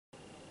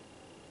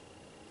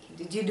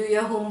Did you do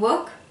your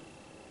homework?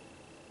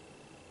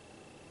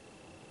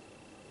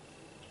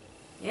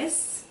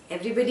 Yes?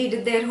 Everybody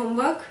did their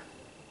homework?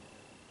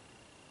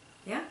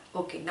 Yeah?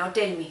 Okay, now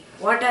tell me,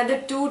 what are the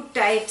two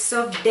types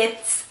of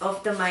deaths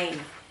of the mind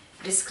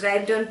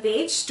described on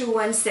page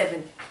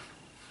 217?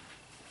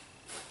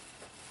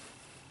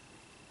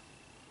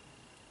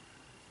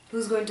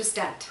 Who's going to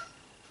start?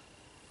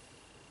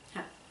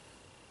 Huh.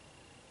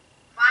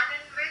 One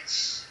in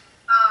which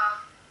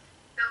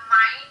the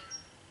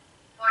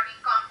mind-body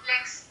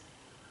complex,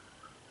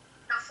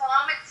 the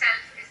form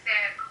itself is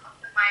there of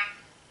the mind,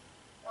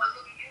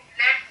 although you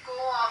let go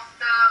of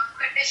the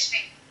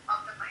conditioning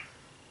of the mind.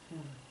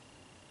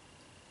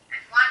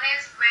 And one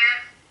is where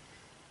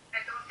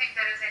I don't think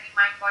there is any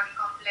mind-body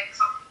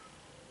complex.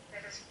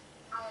 There is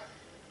no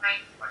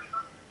mind-body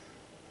complex.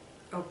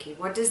 Okay,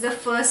 what is the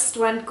first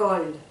one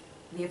called?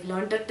 We have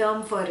learnt a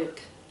term for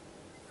it.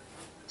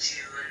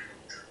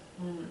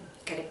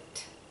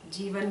 Correct.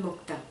 Jivan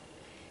Mukta.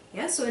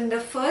 Yeah, so in the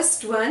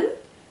first one,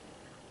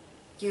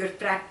 you're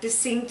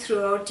practicing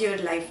throughout your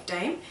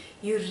lifetime.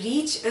 You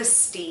reach a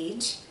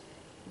stage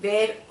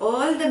where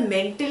all the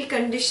mental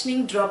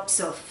conditioning drops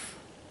off.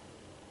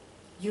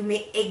 You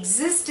may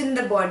exist in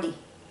the body.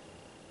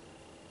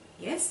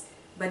 Yes,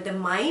 but the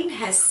mind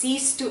has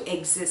ceased to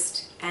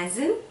exist. As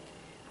in,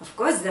 of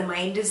course, the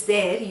mind is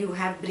there. You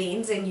have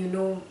brains and you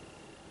know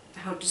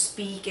how to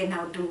speak and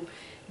how to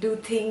do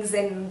things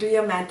and do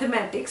your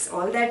mathematics.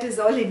 All that is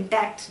all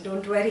intact.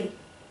 Don't worry.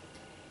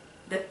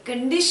 The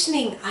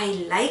conditioning, I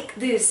like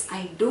this,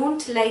 I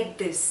don't like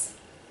this.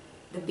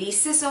 The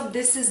basis of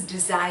this is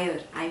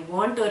desire. I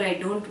want or I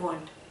don't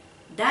want.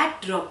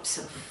 That drops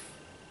off.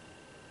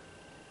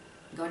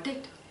 Got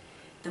it?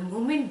 The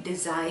moment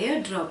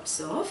desire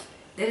drops off,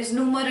 there is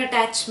no more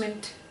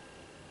attachment.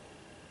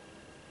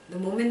 The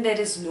moment there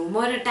is no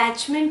more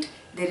attachment,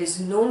 there is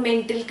no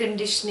mental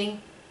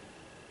conditioning.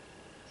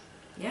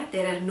 Yeah,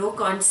 there are no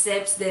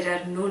concepts, there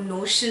are no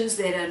notions,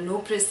 there are no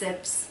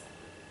precepts.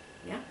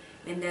 Yeah,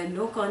 when there are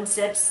no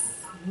concepts,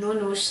 no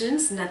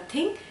notions,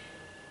 nothing,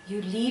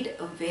 you lead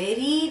a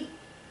very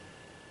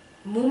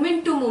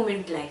moment to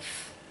moment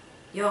life.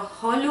 You're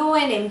hollow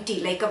and empty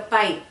like a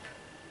pipe.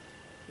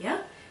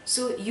 Yeah,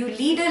 so you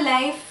lead a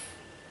life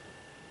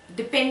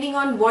depending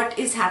on what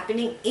is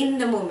happening in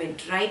the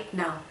moment right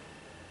now.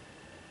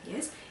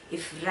 Yes,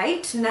 if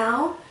right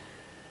now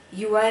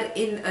you are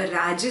in a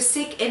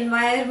Rajasic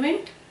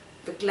environment,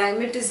 the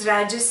climate is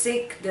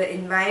Rajasic, the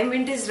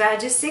environment is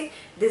Rajasic,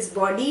 this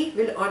body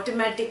will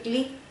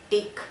automatically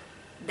take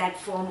that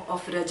form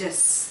of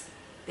Rajas.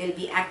 There will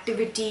be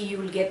activity, you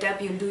will get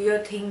up, you will do your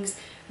things,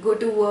 go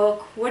to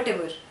work,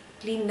 whatever,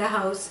 clean the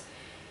house.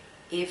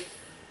 If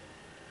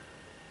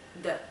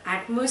the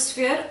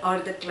atmosphere or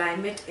the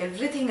climate,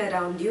 everything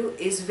around you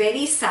is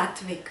very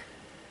sattvic,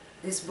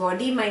 this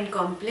body-mind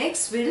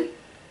complex will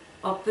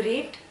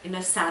operate in a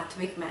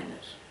sattvic manner.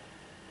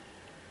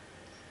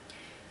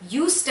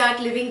 You start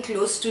living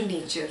close to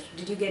nature.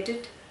 Did you get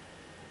it?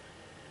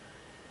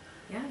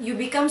 Yeah, you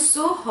become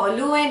so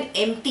hollow and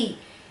empty.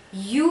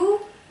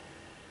 You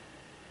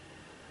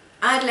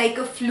are like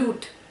a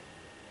flute.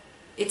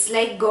 It's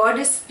like God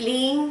is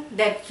playing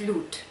that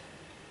flute.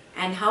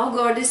 And how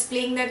God is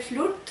playing that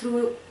flute?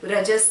 Through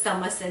Rajas,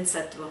 Tamas and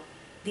Sattva.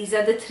 These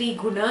are the three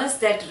gunas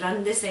that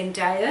run this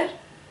entire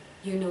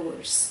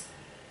universe.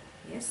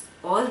 Yes,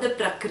 all the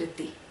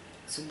Prakriti.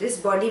 So this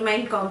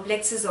body-mind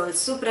complex is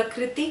also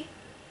Prakriti.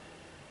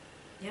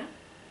 Yeah.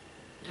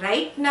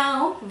 Right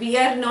now we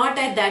are not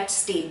at that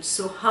stage.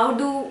 So how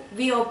do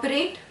we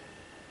operate?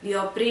 We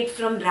operate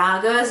from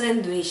ragas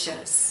and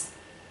dveshas.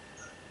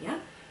 Yeah.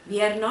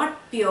 We are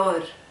not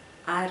pure.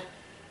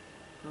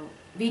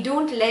 We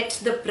don't let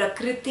the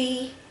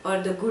Prakriti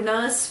or the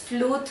gunas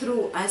flow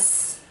through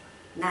us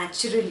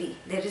naturally.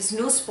 There is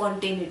no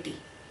spontaneity.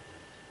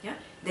 Yeah.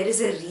 There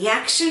is a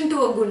reaction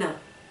to a guna.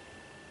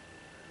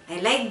 I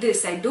like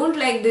this, I don't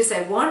like this,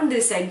 I want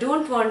this, I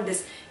don't want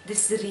this.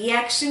 This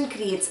reaction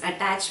creates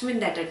attachment,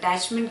 that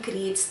attachment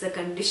creates the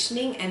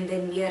conditioning, and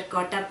then we are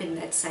caught up in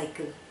that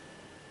cycle.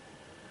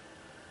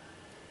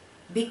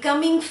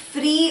 Becoming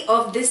free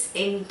of this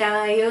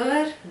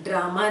entire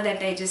drama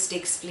that I just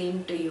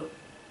explained to you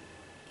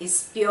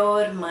is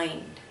pure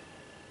mind.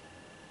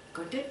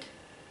 Got it?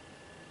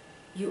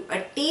 You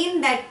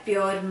attain that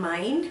pure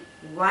mind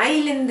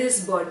while in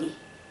this body.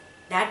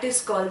 That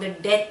is called the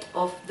death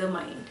of the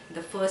mind,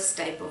 the first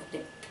type of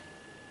death.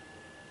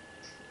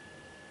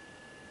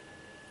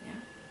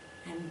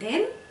 Yeah. And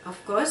then,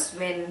 of course,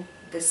 when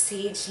the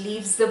sage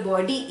leaves the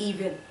body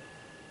even,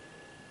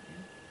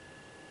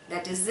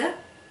 that is the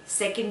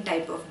second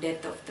type of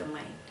death of the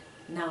mind.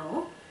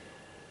 Now,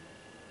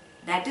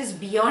 that is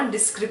beyond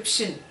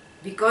description,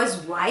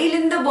 because while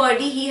in the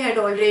body he had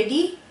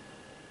already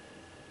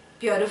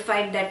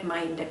purified that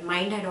mind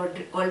had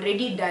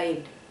already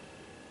died.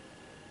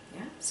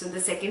 Yeah? So the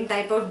second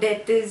type of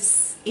death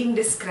is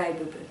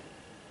indescribable.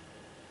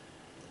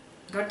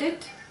 Got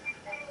it?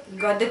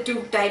 Got the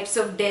two types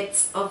of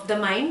deaths of the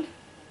mind?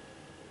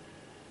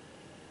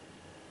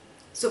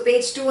 So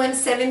page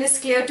 217 is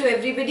clear to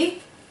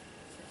everybody?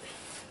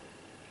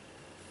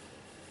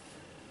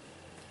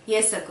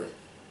 Yes, Akul.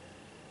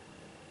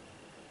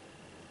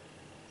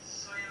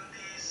 So in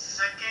the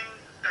second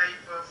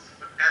type of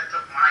death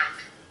of mind,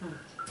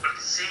 for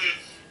the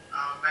sage,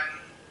 when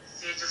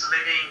sage is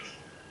living,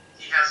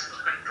 he has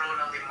full control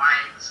on the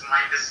mind. His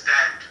mind is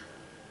dead.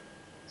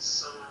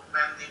 So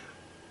when the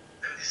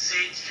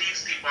sage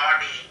leaves the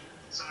body,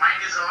 so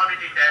mind is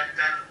already dead.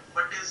 Then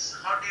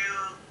how do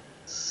you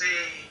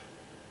say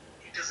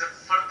it is a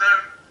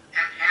further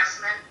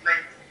enhancement?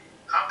 Like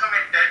how come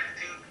a dead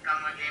thing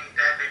come again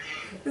dead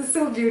again?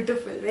 So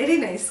beautiful. Very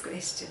nice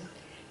question.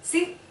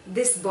 See,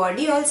 this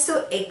body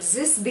also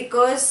exists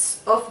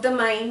because of the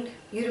mind.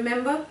 You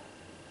remember?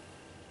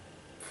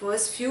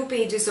 First few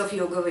pages of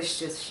Yoga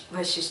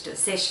Vashishta,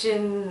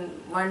 session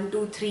 1,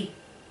 2, 3.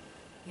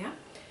 Yeah?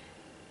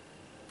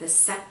 The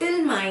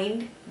subtle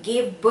mind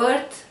gave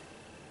birth,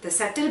 the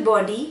subtle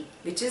body,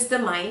 which is the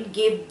mind,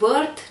 gave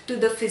birth to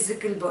the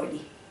physical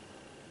body.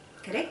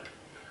 Correct?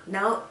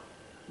 Now,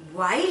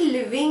 while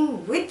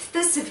living with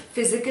the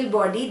physical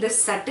body, the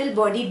subtle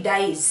body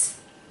dies.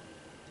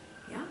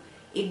 Yeah?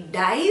 It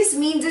dies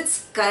means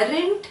its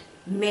current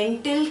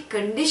mental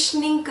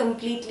conditioning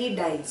completely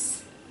dies.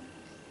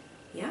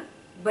 Yeah?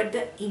 But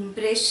the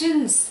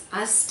impressions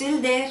are still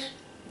there.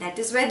 That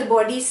is why the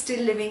body is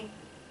still living.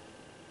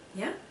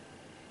 Yeah?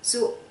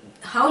 So,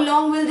 how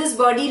long will this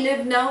body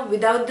live now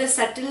without the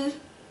subtle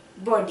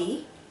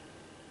body?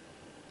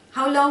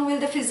 How long will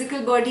the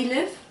physical body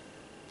live?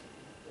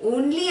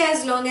 Only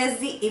as long as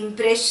the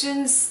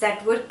impressions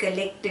that were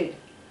collected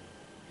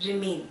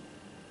remain.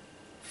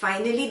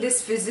 Finally,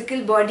 this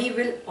physical body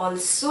will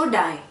also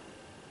die.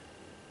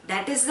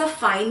 That is the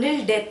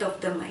final death of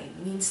the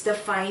mind, means the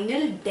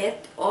final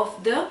death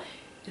of the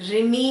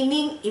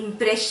remaining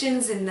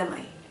impressions in the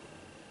mind.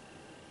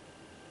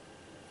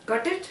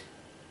 Got it?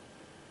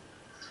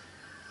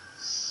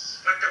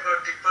 What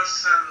about the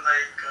person,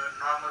 like a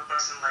normal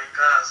person like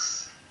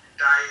us,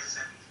 dies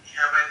and we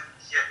haven't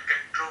yet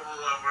control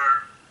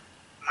over,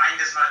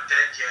 mind is not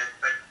dead yet,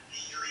 but we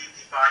leave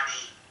the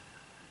body.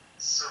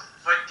 So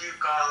what do you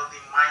call, the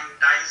mind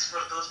dies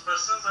for those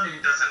persons or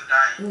it doesn't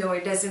die? No,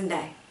 it doesn't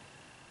die.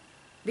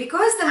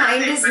 Because the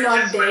mind is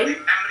not dead. The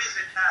memories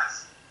it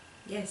has.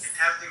 Yes. It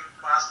has the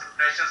past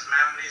impressions,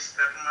 memories,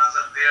 karmas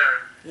are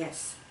there.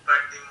 Yes.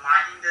 But the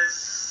mind is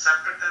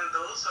separate than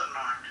those or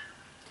not?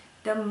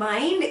 The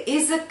mind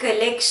is a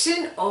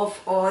collection of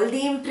all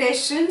the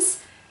impressions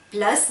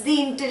plus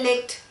the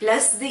intellect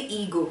plus the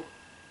ego.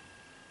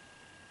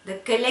 The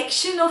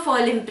collection of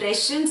all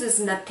impressions is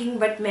nothing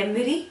but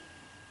memory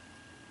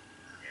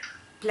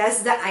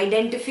plus the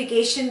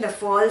identification, the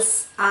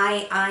false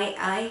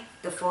I,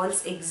 the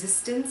false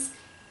existence,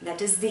 that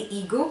is the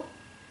ego,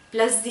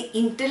 plus the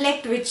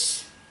intellect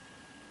which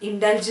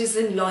indulges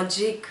in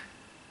logic,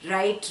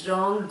 right,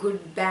 wrong,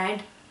 good,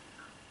 bad.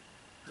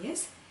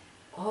 Yes?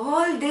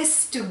 All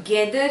this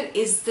together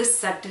is the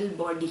subtle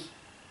body.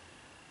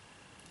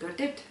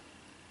 Got it?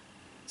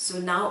 So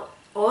now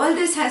all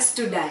this has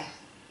to die.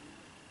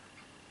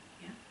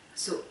 Yeah?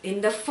 So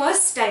in the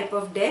first type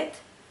of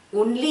death,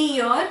 only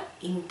your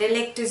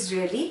intellect is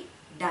really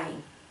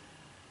dying.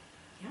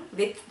 Yeah?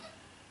 With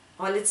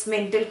all its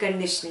mental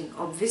conditioning.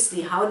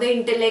 Obviously, how the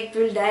intellect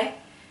will die?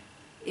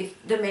 If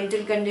the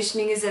mental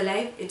conditioning is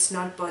alive, it's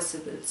not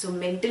possible. So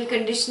mental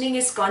conditioning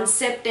is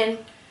concept and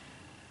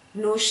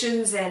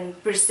notions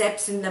and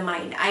percepts in the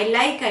mind. I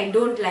like, I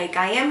don't like,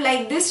 I am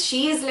like this,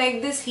 she is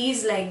like this, he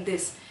is like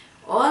this.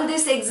 All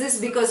this exists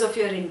because of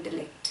your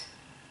intellect.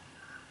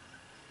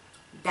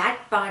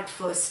 That part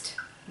first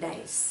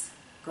dies.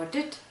 Got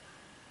it?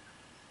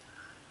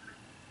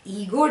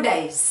 Ego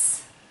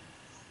dies.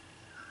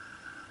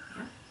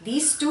 Yeah?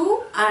 These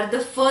two are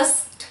the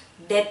first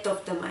death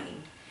of the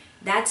mind.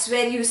 That's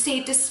where you say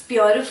it is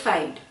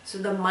purified. So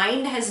the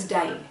mind has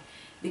died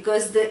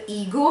because the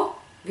ego,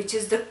 which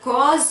is the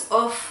cause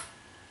of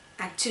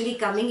actually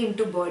coming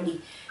into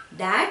body,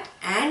 that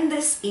and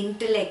this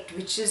intellect,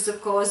 which is the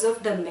cause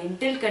of the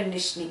mental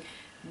conditioning,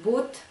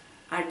 both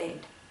are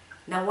dead.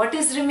 Now what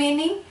is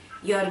remaining?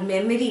 Your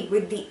memory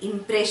with the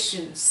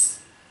impressions.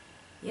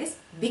 Yes,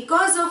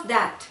 because of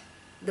that,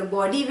 the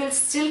body will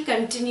still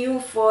continue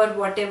for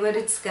whatever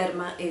its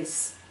karma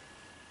is.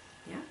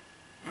 Yeah,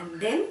 and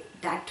then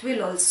that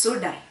will also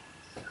die.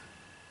 Okay,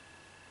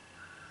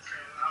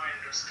 now I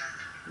understand.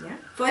 Yeah.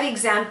 For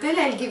example,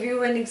 I'll give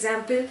you an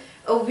example.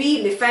 A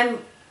wheel, if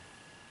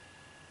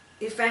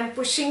I'm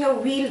pushing a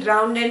wheel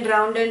round and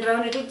round and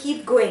round, it will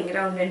keep going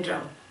round and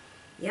round.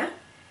 Yeah.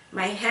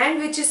 My hand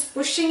which is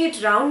pushing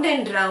it round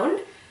and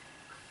round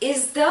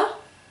is the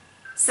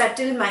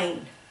subtle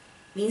mind.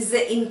 Means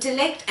the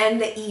intellect and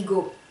the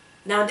ego.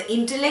 Now the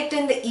intellect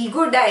and the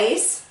ego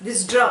dies,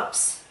 this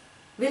drops.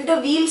 Will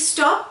the wheel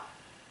stop?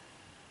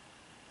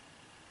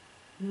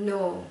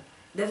 No.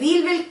 The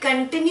wheel will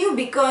continue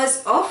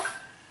because of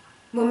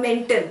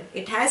momentum.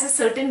 It has a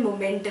certain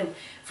momentum.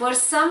 For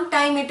some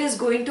time it is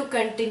going to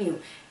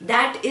continue.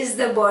 That is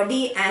the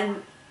body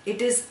and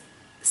it is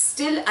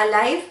still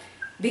alive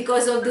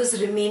because of those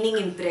remaining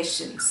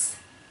impressions.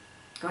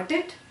 Got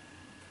it?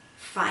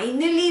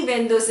 Finally,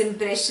 when those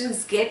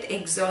impressions get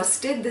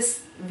exhausted,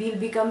 this wheel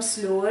becomes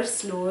slower,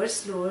 slower,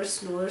 slower,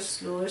 slower,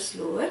 slower,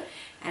 slower,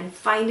 and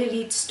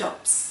finally it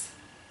stops.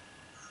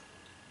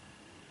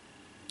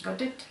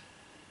 Got it?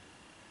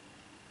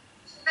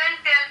 So then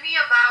tell me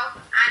about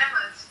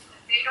animals.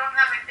 They don't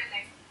have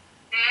intellect.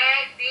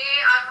 They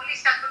are only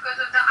stuck because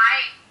of the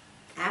eye.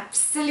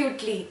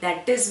 Absolutely.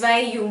 That is why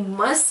you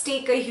must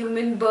take a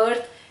human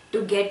birth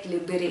to get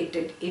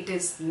liberated. It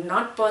is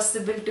not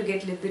possible to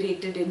get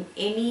liberated in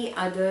any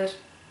other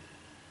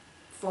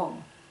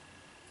form.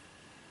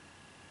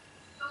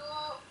 So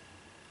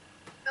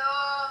the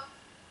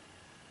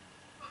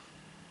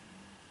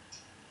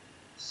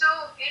so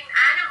in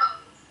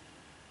animals,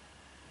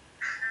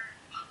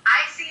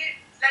 I see it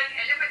like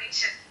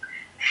elimination.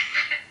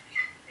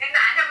 In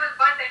animal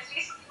birth, at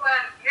least you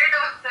are rid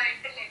of the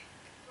intellect.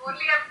 You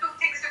only have two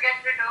things to get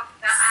rid of: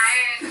 the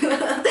eye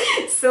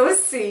and So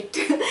sweet.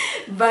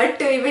 But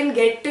to even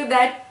get to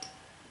that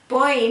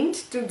point,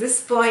 to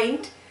this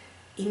point,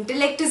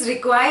 intellect is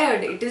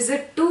required. It is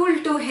a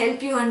tool to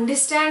help you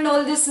understand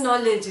all this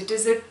knowledge. It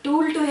is a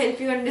tool to help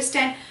you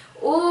understand,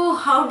 oh,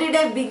 how did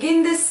I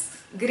begin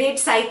this great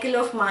cycle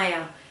of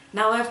Maya?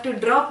 Now I have to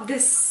drop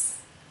this.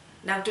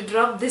 Now I have to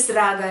drop this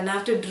raga. Now I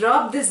have to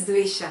drop this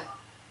dvesha.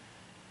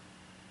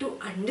 To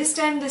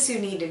understand this, you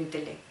need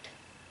intellect.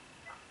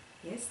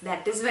 Yes,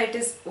 that is why it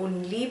is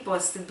only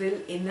possible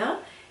in a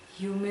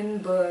human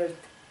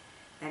birth.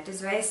 That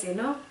is why I say,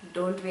 no,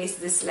 don't waste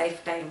this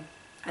lifetime.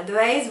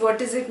 Otherwise, what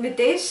is it,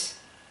 Mitesh?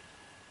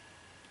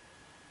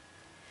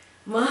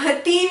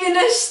 Mahati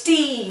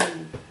Vinashti,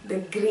 the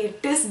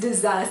greatest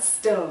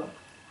disaster.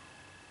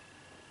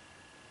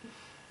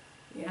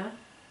 Yeah.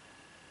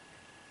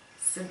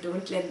 So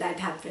don't let that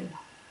happen.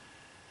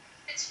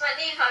 It's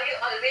funny how you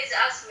always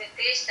ask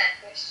Mitesh that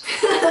question.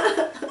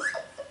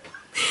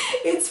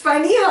 It's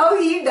funny how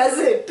he does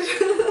it.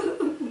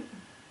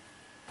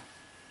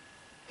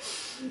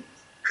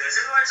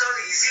 Cousin wants all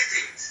easy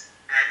things.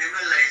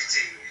 Animal life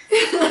changing.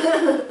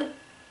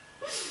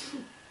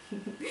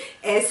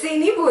 ऐसे ही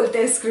नहीं बोलते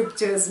हैं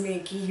scriptures में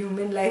कि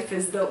human life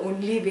is the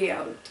only way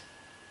out.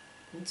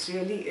 It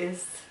really is.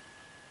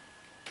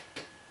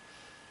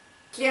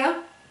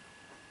 Clear?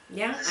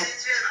 Yeah.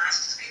 Since we are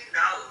asking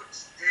doubts,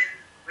 then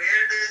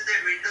where does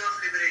that window of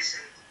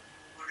liberation?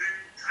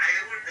 I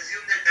would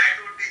assume that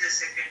would be the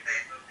second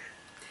type of death.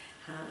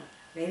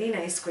 Very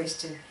nice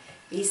question.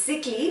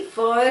 Basically,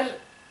 for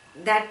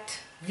that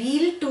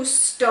wheel to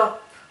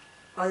stop,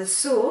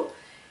 also,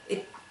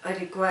 a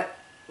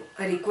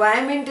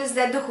requirement is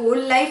that the whole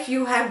life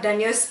you have done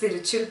your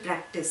spiritual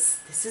practice.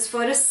 This is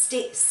for a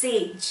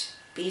sage,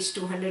 page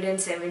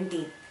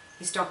 217.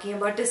 He's talking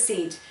about a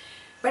sage.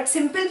 But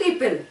simple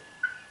people,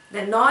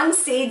 the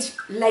non-sage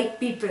like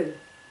people,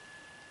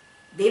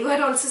 they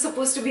were also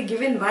supposed to be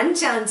given one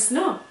chance,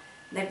 no?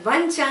 That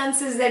one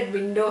chance is that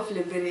window of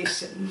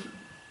liberation.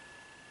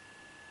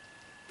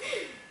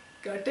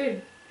 Got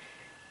it?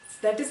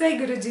 That is why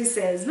Guruji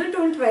says, no,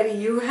 don't worry,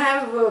 you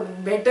have a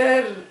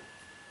better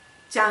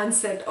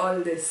chance at all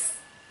this.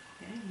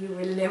 Yeah? You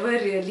will never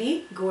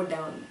really go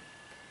down.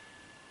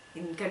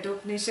 In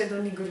Kathopanishad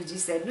only Guruji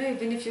said, no,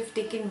 even if you've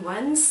taken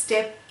one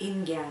step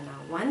in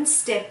jnana, one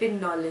step in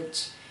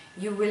knowledge,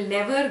 you will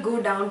never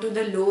go down to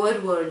the lower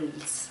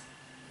worlds.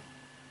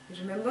 You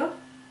remember?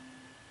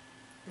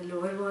 The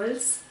lower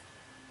worlds?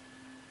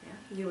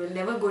 Yeah? You will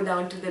never go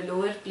down to the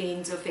lower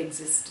planes of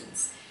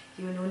existence.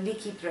 You will only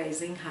keep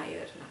rising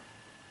higher now.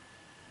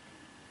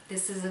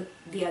 This is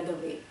the other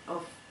way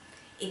of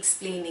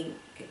explaining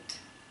it.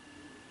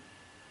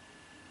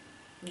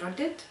 Got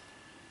it?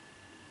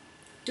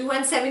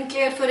 217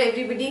 clear for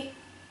everybody?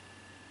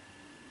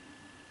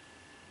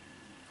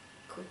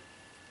 Cool.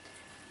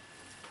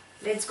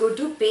 Let's go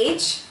to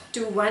page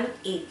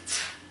 218.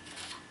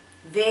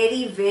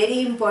 Very,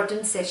 very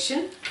important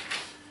session.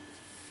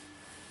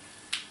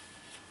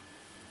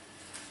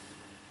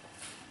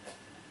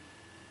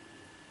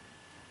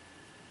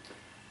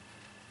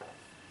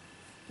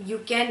 You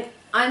can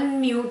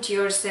unmute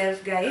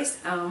yourself, guys.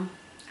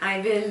 I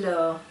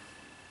will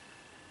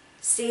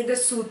say the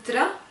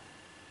sutra.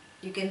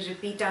 You can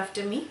repeat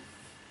after me.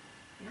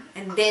 Yeah?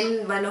 And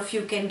then one of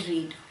you can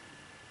read.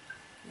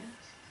 Yeah?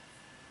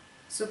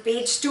 So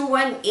page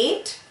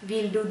 218,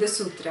 we'll do the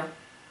sutra.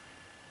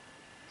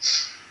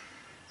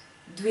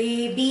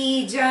 Dve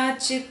bija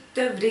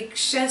chitta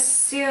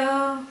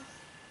vrikshasya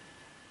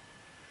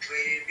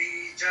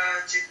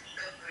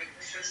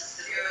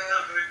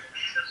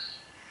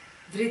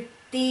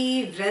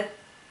vritti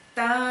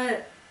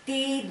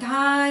vrattati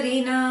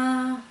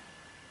dharina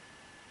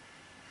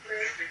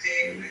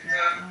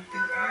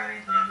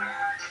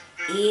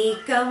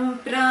ekam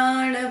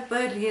prana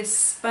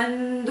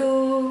paryaspando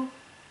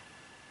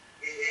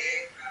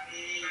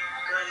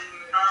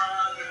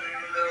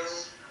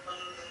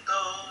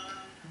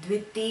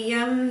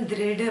dvitiyam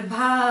dridha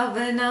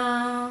bhavana.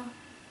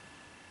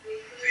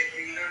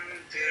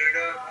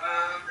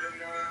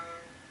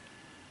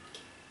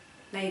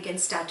 Now you can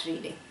start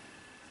reading.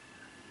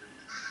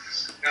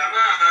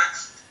 Rama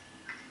asked,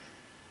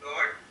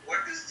 Lord,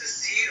 what is the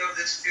seed of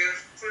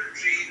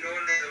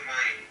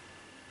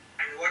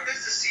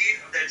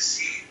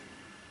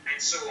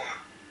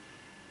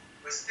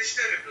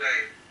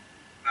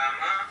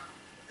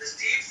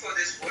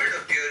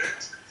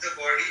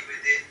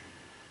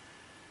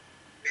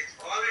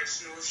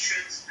thoughts,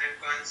 notions, and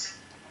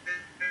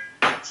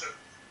concepts of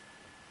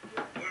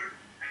good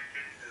and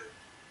evil.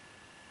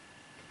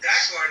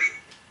 That body,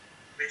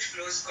 which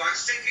flows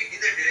constantly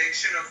in the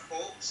direction of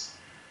hopes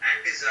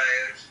and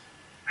desires,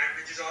 and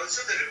which is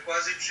also the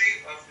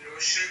repository of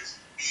notions,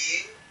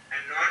 being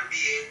and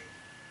non-being,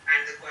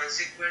 and the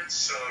consequent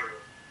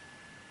sorrow.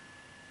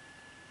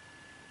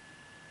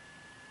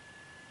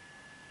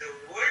 The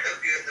world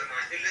appears in the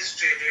mind,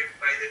 illustrated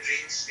by the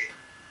dream state.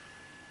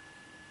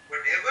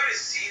 Whatever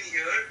is seen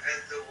here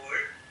as the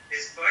world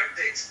is but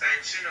the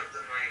expansion of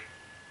the mind,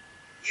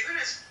 even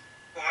as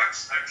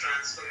spots are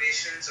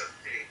transformations of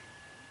clay.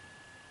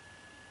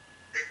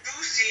 The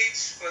two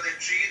seeds for the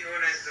tree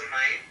known as the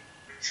mind,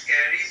 which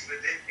carries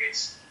within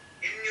its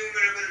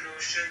innumerable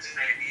notions and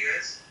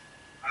ideas,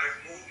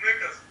 are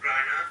movement of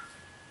prana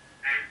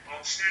and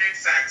obstinate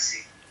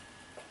fancy.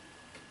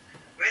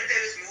 When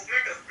there is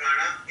movement of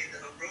prana in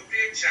the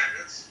appropriate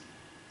channels,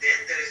 then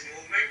there is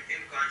movement in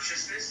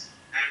consciousness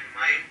and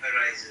mind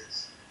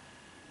arises.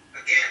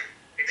 Again,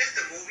 it is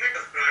the movement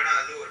of prana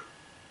alone,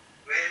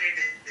 when it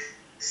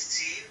is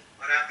seen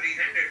or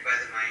apprehended by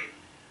the mind,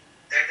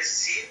 that is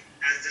seen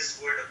as this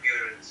world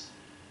appearance,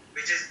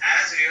 which is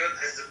as real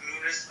as the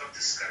blueness of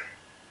the sky.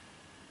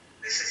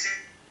 The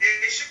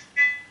cessation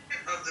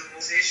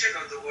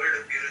of the world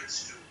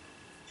appearance too.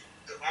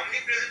 The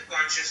omnipresent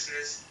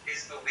consciousness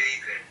is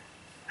awakened,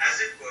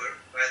 as it were,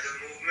 by the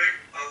movement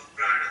of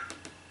prana.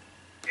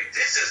 If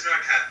this does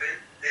not happen,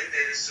 then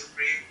there is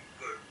supreme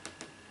good.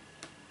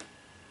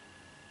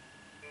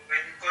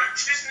 When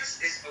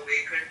consciousness is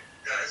awakened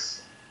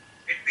thus,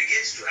 it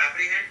begins to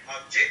apprehend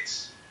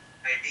objects,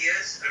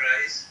 ideas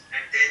arise,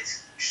 and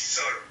thence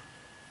sorrow.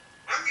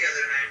 On the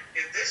other hand,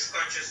 if this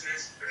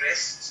consciousness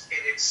rests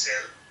in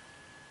itself,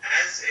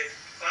 as if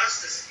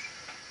fast asleep,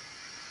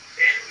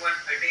 then one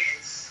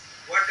attains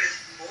what is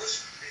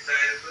most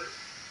desirable,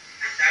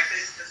 and that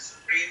is the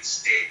supreme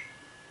state.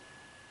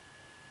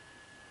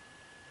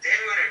 Then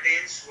one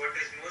attains what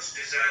is most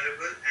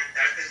desirable, and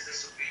that is the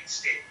supreme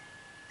state.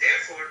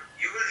 Therefore,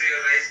 you will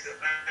realize the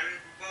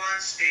unborn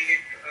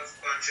state of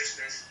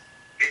consciousness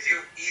if you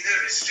either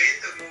restrain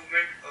the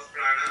movement of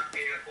prana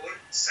in your own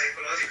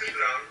psychological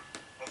ground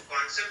of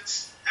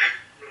concepts and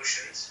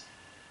notions,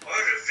 or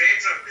refrain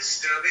from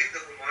disturbing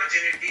the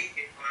homogeneity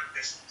in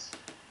consciousness.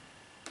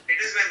 It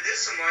is when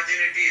this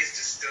homogeneity is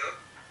disturbed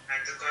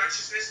and the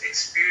consciousness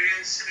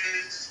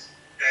experiences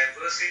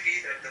diversity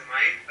that the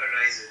mind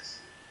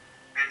arises,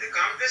 and the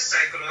countless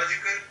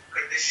psychological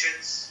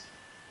conditions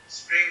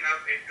spring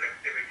up into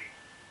activity.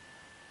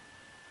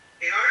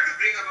 In order to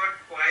bring about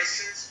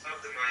quiescence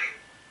of the mind,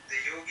 the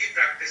yogi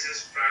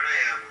practices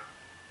pranayama,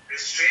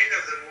 restraint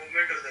of the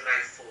movement of the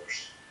life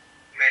force,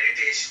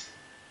 meditation,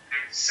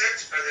 and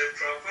such other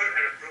proper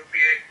and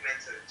appropriate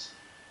methods.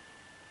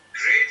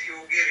 Great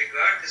yogi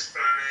regard this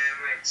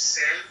pranayama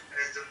itself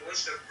as the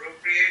most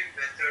appropriate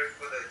method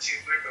for the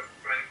achievement of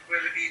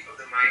tranquility of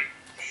the mind,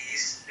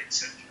 peace,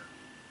 etc.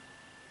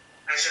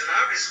 I shall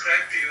now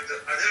describe to you the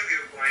other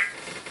viewpoint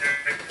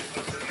that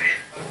of the men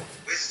of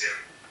wisdom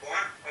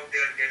born of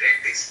their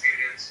direct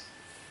experience.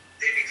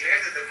 They declare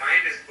that the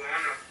mind is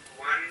born of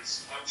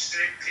one's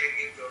obstinate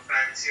clinging to a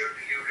fancy or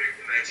deluded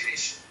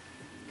imagination.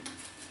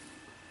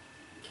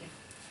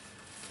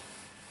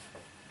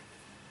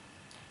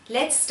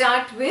 Let's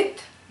start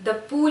with the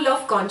pool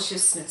of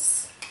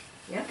consciousness.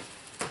 Yeah.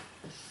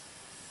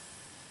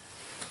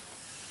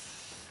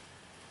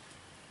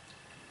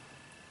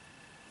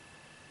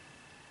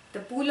 The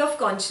pool of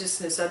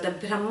consciousness, or the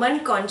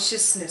Brahman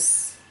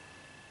consciousness.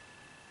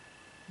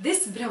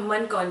 This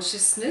Brahman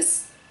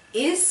consciousness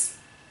is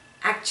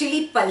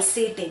actually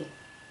pulsating.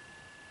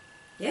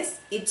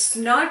 Yes, it's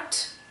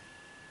not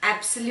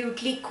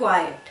absolutely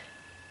quiet.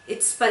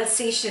 It's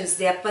pulsations.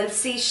 There are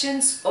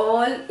pulsations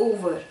all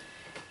over.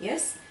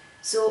 Yes,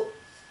 so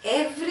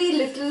every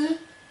little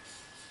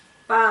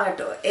part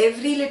or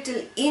every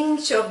little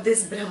inch of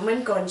this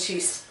Brahman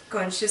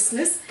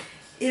consciousness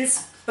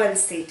is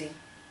pulsating.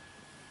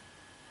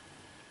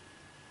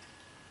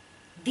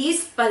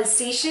 These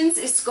pulsations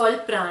is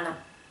called prana.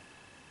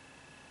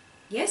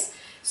 Yes,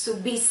 so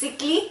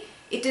basically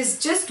it is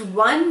just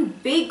one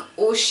big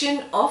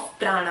ocean of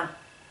prana.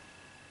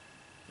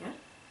 Yeah?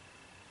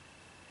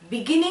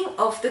 Beginning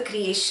of the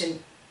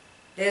creation.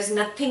 There is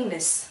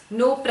nothingness,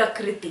 no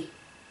prakriti.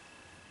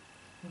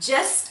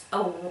 Just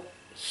a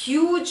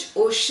huge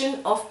ocean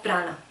of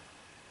prana.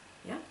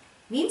 Yeah?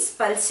 Means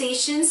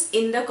pulsations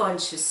in the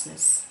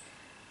consciousness.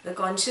 The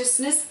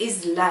consciousness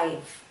is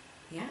live.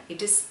 Yeah?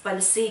 It is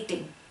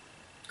pulsating.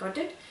 Got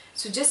it?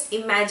 So just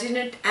imagine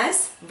it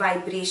as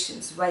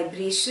vibrations.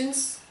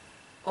 Vibrations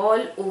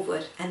all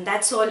over, and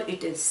that's all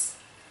it is.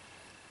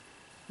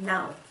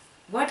 Now,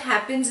 what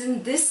happens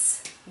in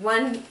this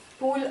one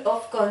pool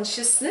of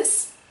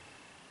consciousness?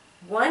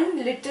 One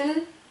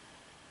little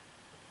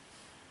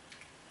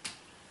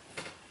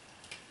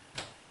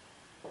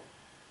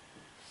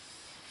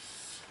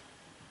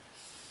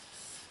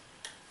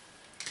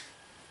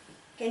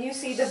can you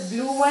see the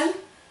blue one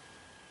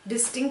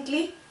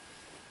distinctly?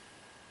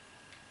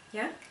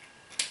 Yeah,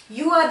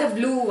 you are the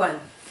blue one.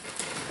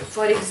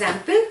 For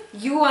example,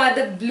 you are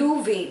the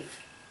blue wave.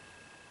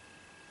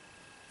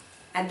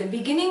 At the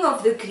beginning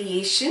of the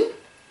creation,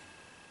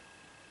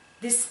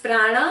 this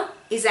prana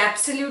is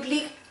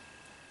absolutely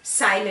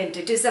silent.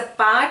 It is a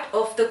part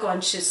of the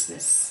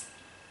consciousness.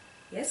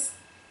 Yes?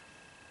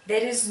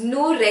 There is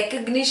no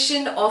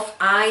recognition of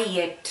I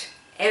yet.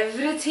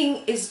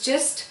 Everything is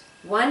just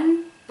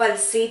one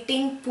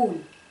pulsating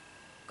pool.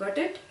 Got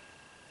it?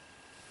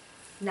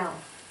 Now,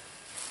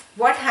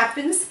 what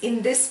happens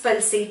in this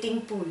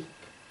pulsating pool?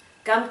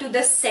 Come to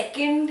the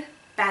second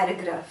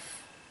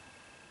paragraph.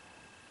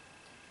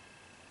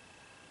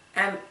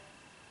 I'm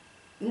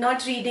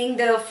not reading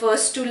the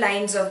first two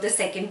lines of the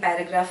second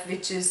paragraph,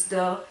 which is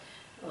the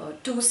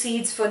two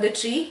seeds for the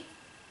tree.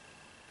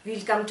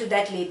 We'll come to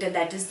that later.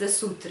 That is the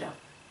sutra.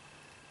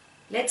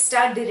 Let's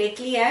start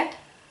directly at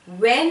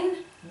when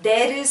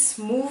there is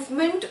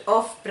movement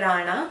of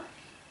prana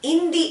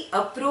in the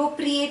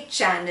appropriate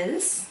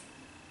channels,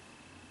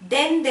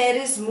 then there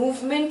is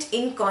movement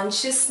in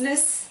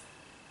consciousness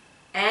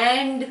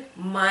and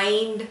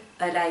mind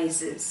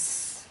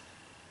arises.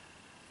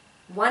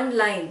 One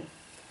line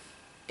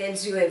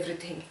tells you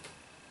everything.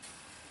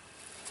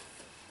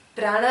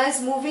 Prana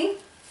is moving.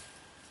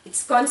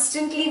 It's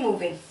constantly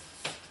moving.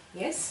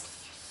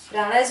 Yes,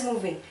 prana is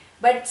moving.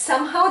 But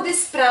somehow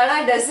this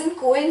prana doesn't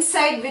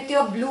coincide with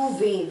your blue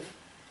wave.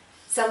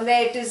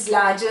 Somewhere it is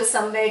larger,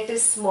 somewhere it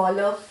is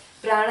smaller.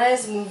 Prana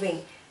is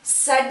moving.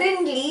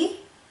 Suddenly,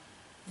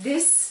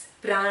 this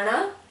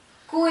prana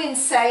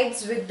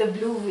coincides with the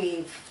blue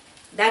wave.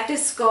 That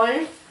is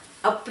called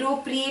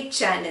appropriate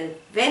channel.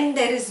 When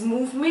there is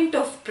movement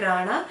of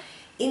prana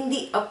in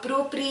the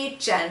appropriate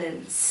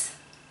channels,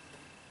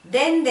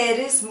 then there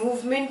is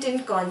movement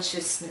in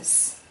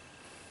consciousness.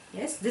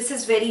 Yes, this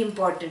is very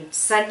important.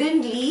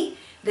 Suddenly,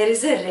 there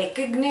is a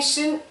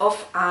recognition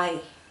of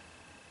I.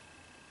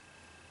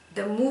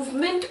 The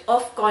movement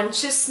of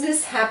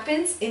consciousness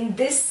happens in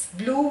this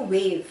blue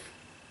wave.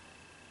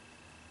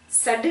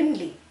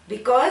 Suddenly,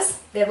 because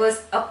there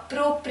was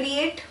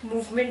appropriate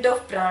movement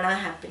of prana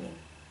happening.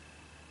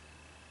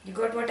 You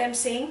got what I'm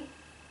saying?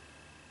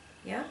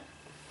 Yeah?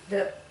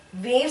 The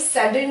waves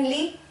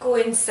suddenly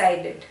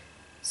coincided.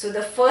 So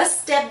the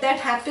first step that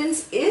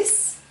happens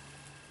is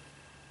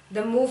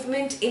the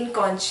movement in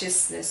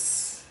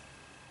consciousness.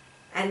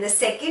 And the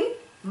second,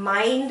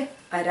 mind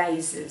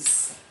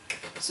arises.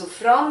 So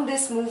from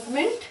this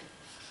movement,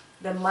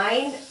 the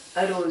mind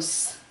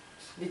arose,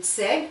 which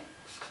said,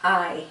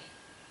 I.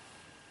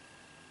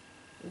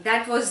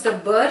 That was the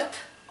birth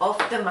of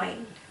the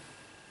mind.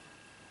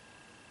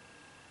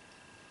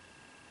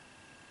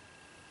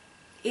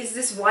 Is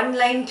this one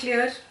line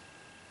clear?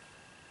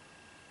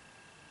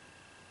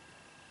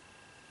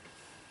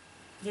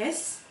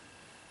 Yes?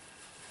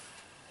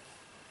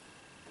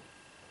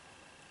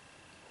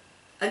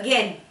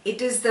 Again,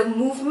 it is the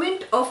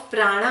movement of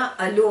prana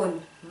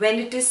alone when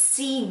it is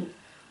seen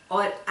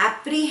or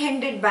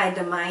apprehended by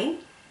the mind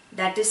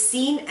that is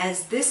seen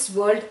as this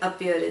world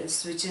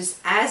appearance, which is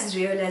as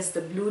real as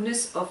the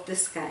blueness of the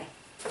sky.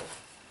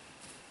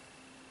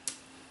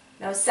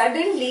 Now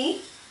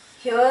suddenly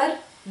here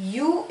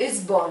you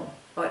is born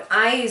or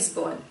I is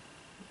born.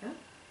 Yeah?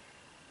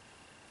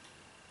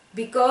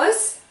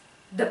 Because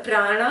the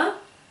prana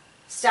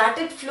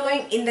started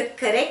flowing in the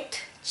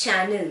correct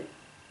channel.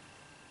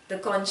 The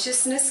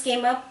consciousness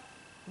came up.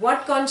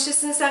 What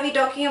consciousness are we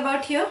talking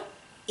about here?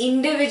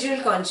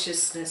 Individual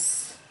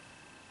consciousness.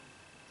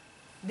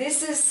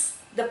 This is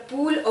the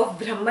pool of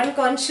Brahman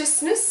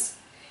consciousness,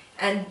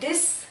 and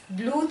this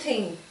blue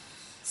thing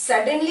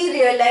suddenly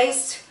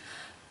realized,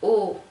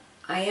 oh,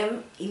 I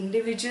am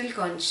individual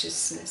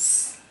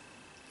consciousness.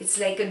 It's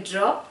like a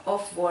drop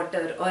of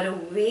water or a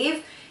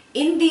wave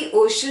in the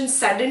ocean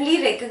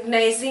suddenly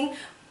recognizing,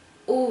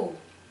 oh,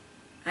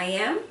 I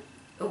am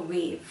a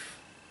wave.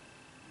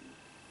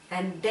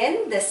 And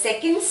then the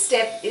second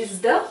step is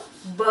the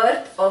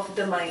birth of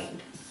the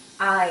mind,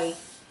 I.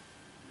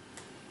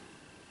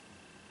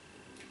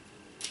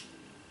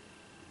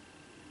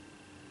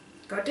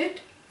 Got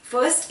it?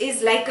 First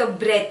is like a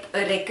breath,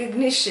 a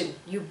recognition.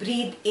 You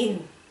breathe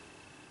in.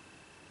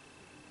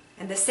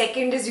 And the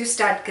second is you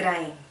start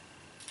crying.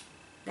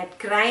 That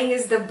crying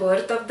is the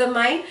birth of the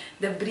mind.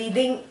 The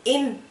breathing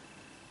in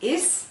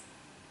is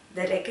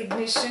the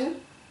recognition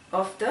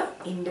of the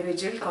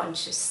individual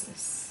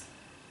consciousness.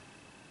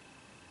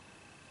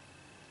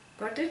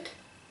 Got it?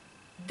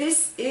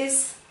 This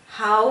is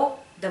how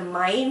the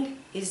mind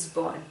is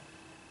born.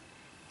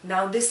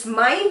 Now this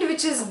mind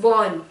which is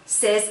born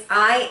says,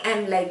 I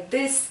am like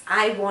this,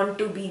 I want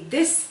to be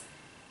this,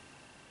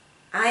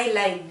 I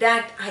like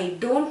that, I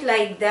don't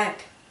like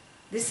that.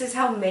 This is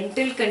how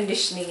mental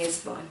conditioning is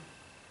born.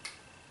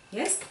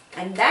 Yes?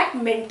 And that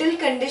mental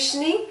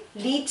conditioning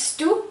leads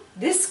to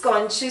this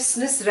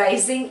consciousness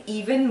rising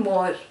even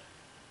more.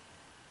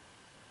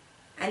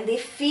 And they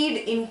feed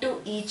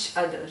into each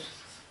other.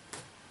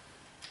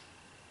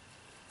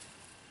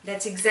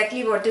 That's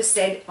exactly what is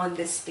said on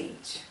this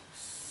page.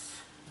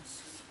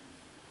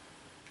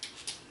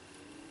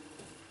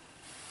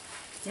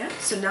 Yeah?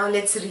 So now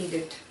let's read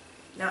it.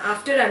 Now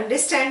after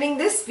understanding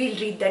this, we'll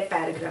read that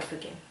paragraph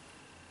again.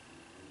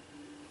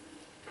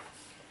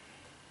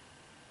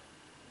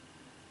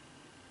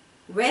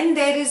 When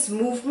there is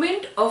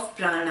movement of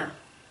prana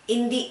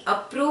in the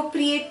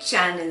appropriate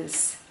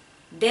channels,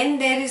 then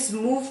there is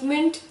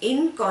movement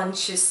in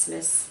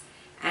consciousness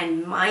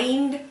and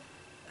mind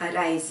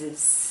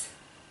arises.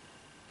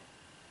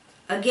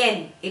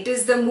 Again, it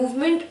is the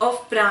movement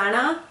of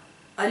prana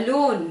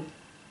alone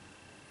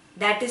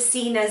that is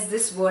seen as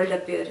this world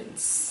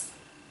appearance,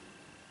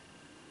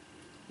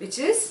 which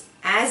is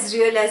as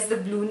real as the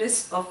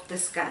blueness of the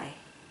sky.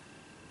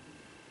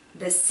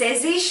 The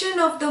cessation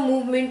of the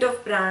movement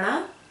of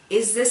prana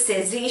is the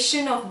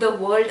cessation of the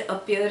world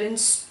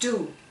appearance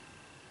too.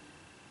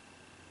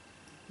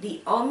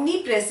 The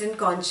omnipresent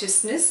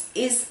consciousness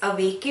is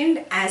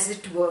awakened, as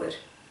it were,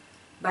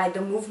 by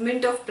the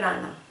movement of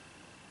prana.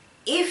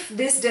 If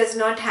this does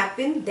not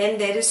happen, then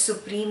there is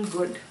supreme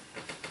good.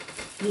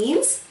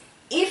 Means,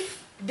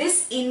 if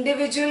this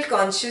individual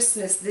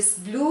consciousness, this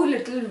blue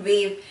little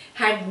wave,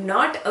 had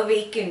not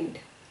awakened,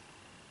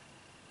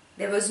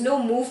 there was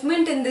no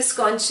movement in this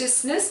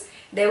consciousness,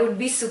 there would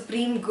be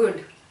supreme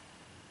good.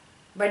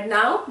 But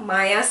now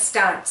Maya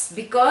starts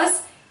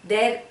because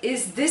there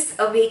is this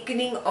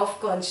awakening of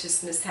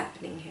consciousness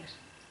happening here.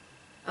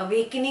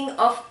 Awakening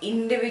of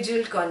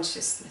individual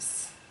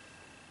consciousness.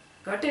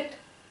 Got it?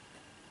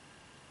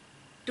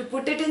 To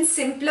put it in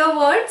simpler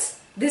words,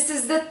 this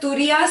is the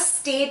Turiya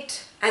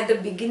state at the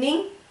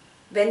beginning,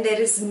 when there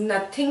is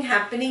nothing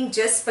happening,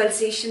 just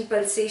pulsation,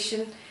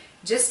 pulsation,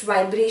 just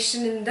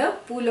vibration in the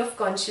pool of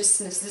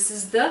consciousness. This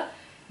is the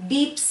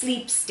deep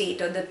sleep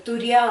state, or the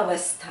Turiya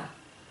avastha.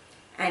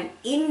 And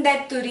in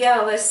that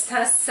Turiya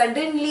avastha,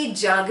 suddenly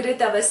Jagrit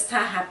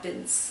avastha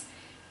happens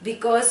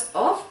because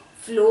of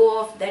flow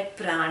of that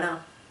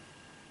prana.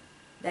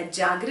 That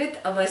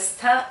Jagrit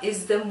avastha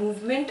is the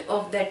movement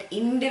of that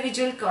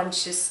individual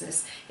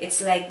consciousness.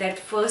 It's like that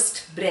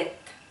first breath.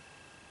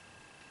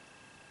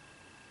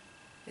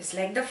 It's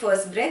like the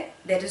first breath.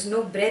 There is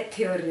no breath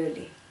here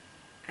really.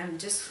 I'm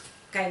just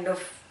kind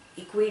of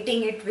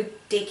equating it with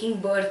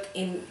taking birth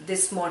in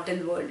this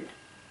mortal world.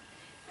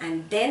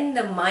 And then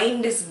the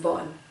mind is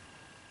born.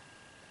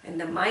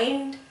 And the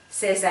mind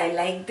says, I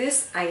like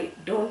this, I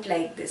don't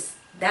like this.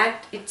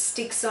 That it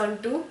sticks on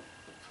to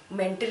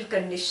mental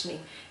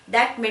conditioning.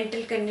 That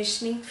mental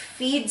conditioning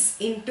feeds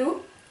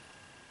into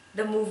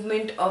the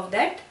movement of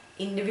that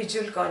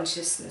individual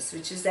consciousness,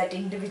 which is that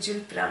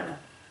individual prana.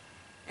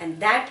 And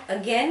that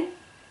again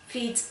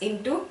feeds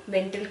into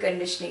mental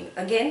conditioning.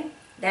 Again,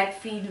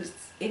 that feeds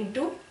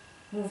into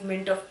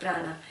movement of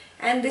prana.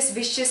 And this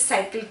vicious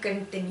cycle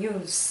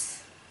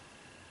continues.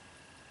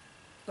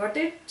 Got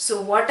it?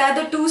 So what are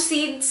the two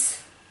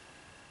seeds?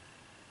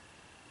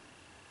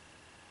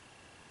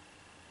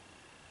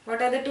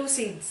 What are the two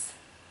seeds?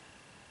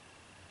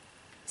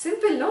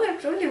 Simple, no?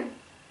 I've told you.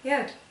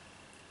 Here.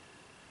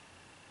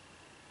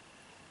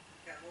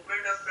 Yeah,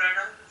 movement of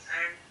prana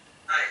and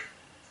mind.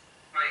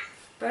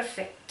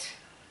 Perfect.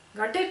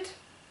 Got it?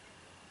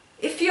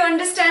 If you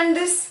understand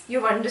this,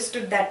 you've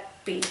understood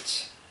that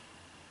page.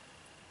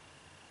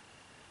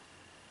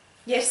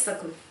 Yes,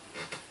 Sakul.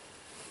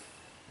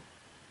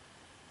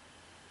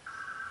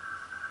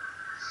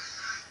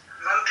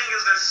 One thing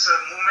is this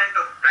movement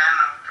of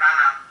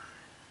prana.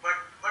 But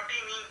what do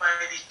you mean by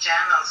the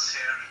channels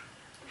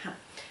here?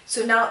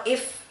 So now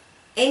if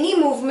any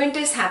movement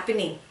is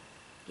happening,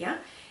 yeah,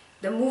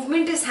 the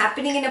movement is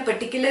happening in a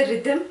particular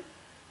rhythm,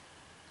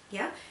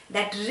 yeah,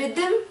 that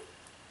rhythm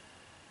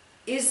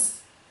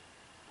is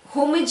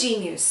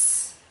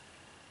homogeneous.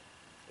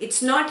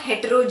 It's not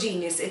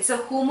heterogeneous. It's a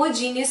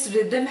homogeneous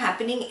rhythm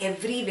happening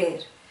everywhere.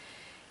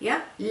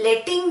 Yeah,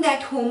 letting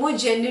that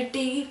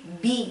homogeneity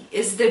be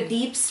is the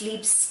deep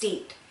sleep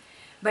state.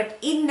 But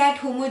in that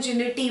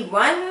homogeneity,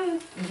 one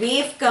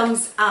wave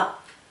comes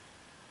up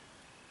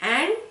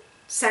and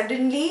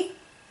suddenly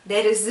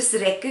there is this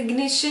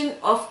recognition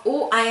of,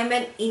 oh, I am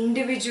an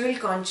individual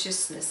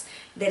consciousness.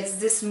 There is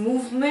this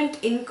movement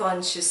in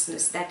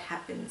consciousness that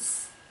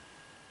happens.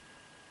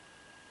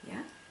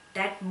 Yeah,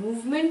 that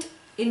movement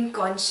in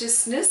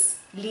consciousness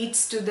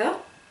leads to the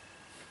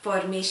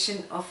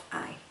formation of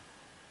I.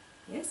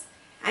 Yes,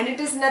 and it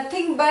is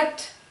nothing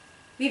but,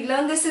 we've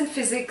learned this in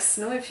physics,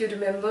 no, if you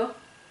remember.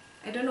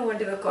 I don't know what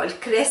they were called,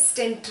 crest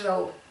and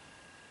trough.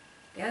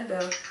 Yeah,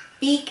 the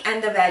peak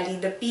and the valley,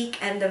 the peak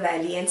and the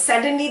valley, and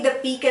suddenly the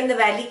peak and the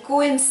valley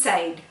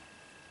coincide.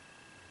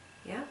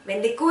 Yeah,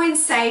 when they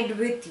coincide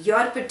with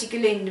your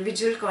particular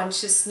individual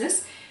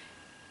consciousness,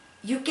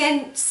 you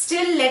can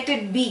still let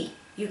it be.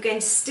 You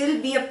can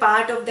still be a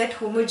part of that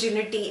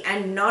homogeneity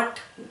and not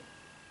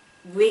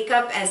wake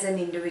up as an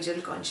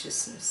individual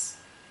consciousness.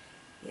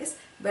 Yes,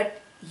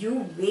 but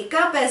you wake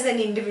up as an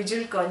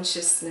individual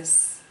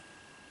consciousness.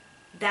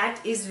 That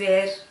is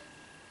where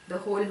the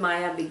whole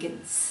Maya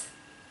begins.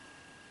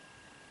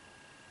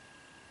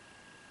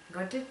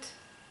 Got it?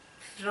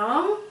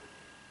 From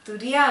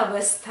Turiya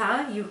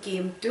Avastha you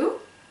came to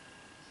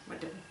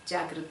whatever,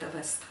 Jagrata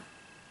Avastha.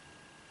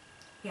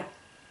 Yeah,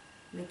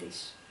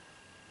 Nitish.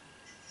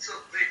 So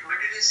wait, what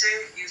did you say?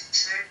 You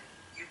said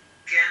you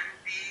can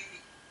be,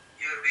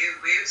 your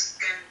waves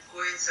can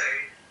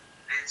coincide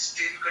and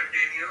still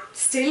continue.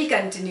 Still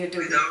continue to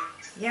without,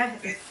 be. Yeah,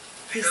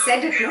 he without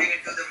said it, getting no?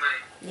 into the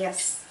mind.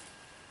 Yes.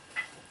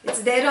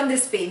 It's there on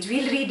this page.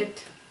 We'll read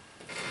it.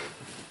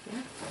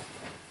 Yeah.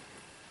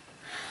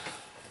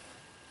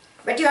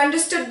 But you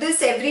understood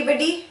this,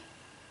 everybody?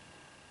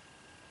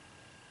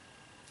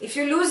 If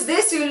you lose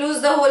this, you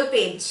lose the whole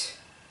page.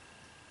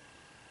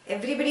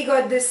 Everybody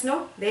got this,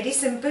 no? Very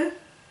simple.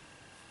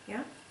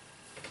 Yeah.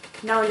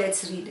 Now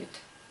let's read it.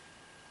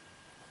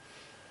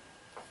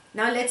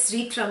 Now let's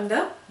read from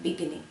the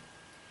beginning.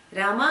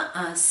 Rama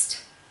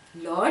asked,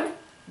 Lord,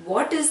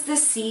 what is the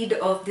seed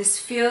of this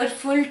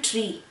fearful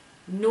tree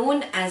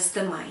known as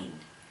the mind?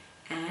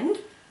 And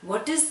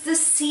what is the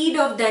seed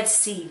of that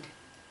seed?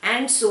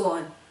 And so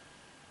on.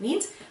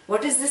 Means,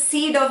 what is the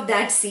seed of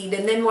that seed?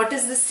 And then what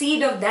is the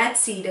seed of that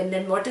seed? And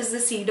then what is the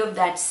seed of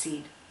that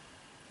seed?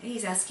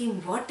 He's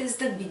asking, what is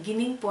the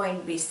beginning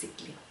point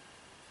basically?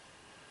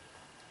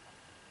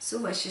 So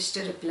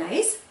Vasishtha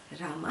replies,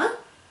 Rama,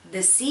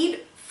 the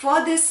seed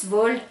for this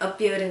world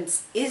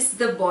appearance is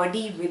the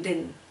body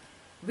within,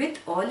 with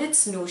all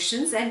its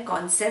notions and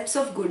concepts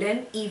of good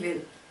and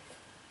evil.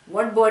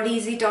 What body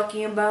is he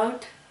talking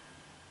about?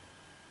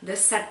 The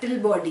subtle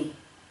body.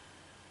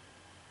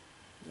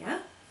 Yeah?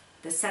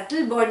 The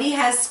subtle body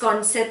has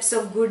concepts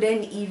of good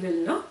and evil,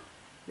 no?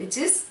 Which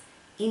is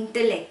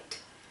intellect.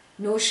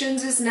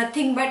 Notions is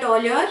nothing but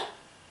all your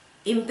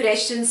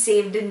impressions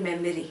saved in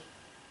memory.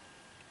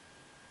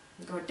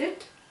 Got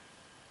it?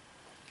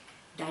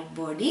 That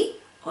body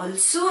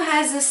also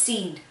has a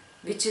seed,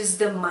 which is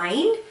the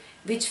mind,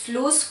 which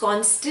flows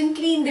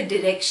constantly in the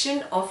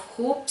direction of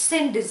hopes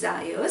and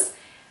desires,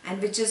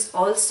 and which is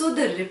also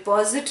the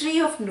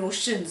repository of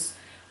notions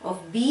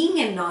of being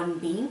and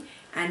non-being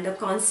and the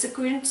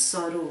consequent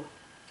sorrow.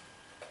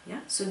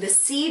 Yeah? So the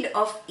seed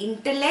of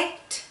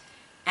intellect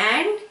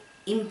and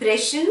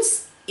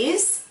impressions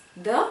is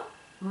the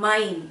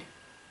mind,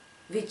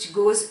 which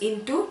goes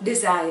into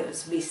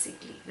desires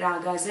basically,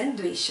 ragas and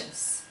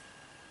dveshas.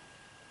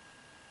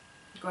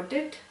 Got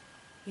it?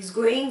 He's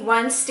going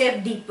one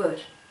step deeper.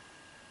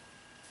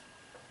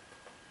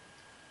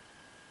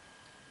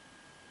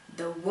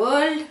 The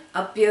world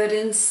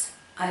appearance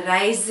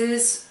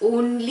arises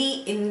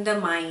only in the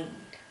mind,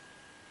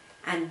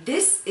 and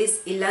this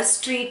is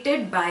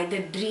illustrated by the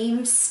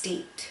dream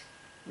state.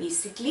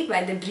 Basically,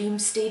 by the dream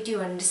state you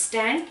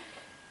understand,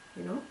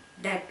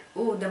 that,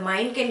 oh, the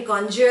mind can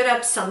conjure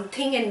up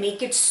something and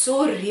make it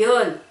so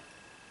real.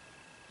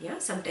 Yeah,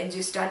 sometimes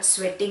you start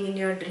sweating in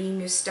your dream,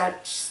 you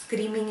start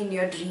screaming in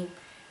your dream.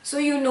 So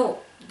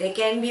there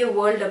can be a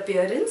world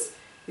appearance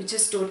which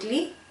is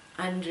totally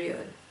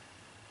unreal.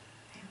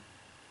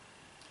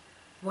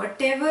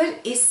 Whatever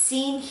is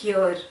seen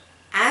here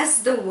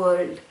as the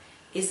world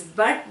is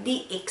but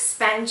the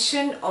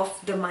expansion of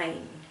the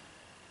mind.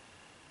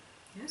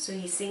 Yeah, so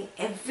he's saying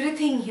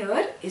everything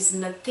here is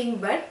nothing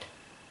but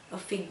a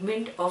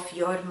figment of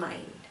your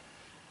mind.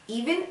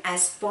 Even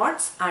as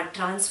pots are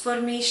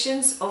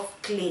transformations of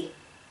clay.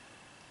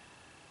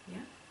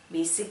 Yeah?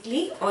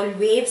 Basically, all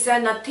waves are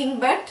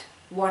nothing but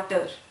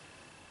water.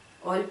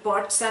 All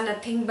pots are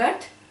nothing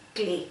but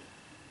clay.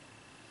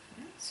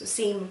 Yeah? So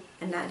same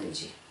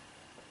analogy.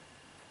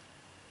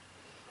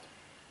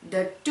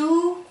 The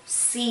two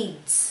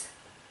seeds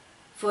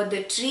for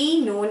the tree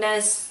known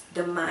as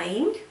the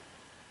mind,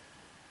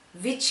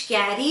 which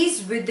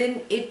carries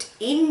within it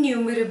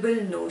innumerable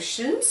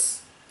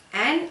notions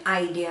and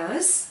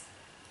ideas,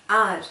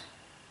 are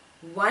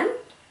 1.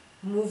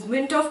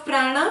 Movement of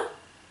prana,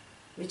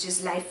 which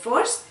is life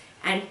force,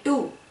 and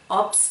 2.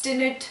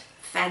 Obstinate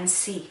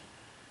fancy.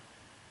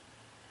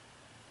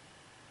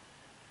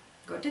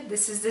 Got it?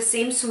 This is the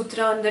same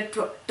sutra on the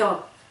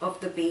top of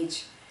the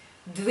page.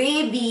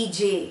 Dve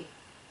bije,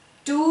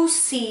 2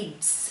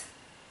 seeds,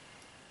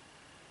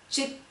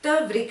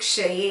 chitta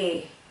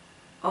vrikshaye,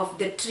 of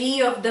the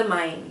tree of the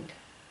mind,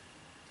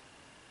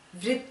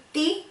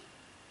 vritti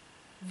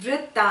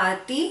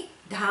vrittati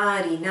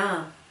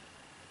dharina.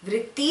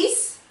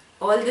 Vrittis,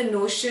 all the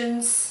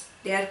notions,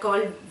 they are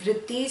called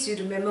vrittis. You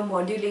remember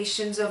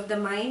modulations of the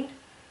mind?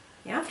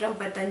 Yeah, from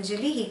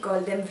Patanjali, he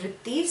called them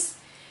vrittis.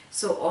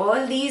 So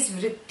all these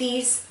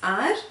vrittis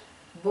are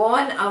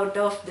born out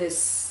of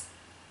this.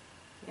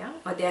 Yeah,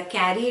 or they are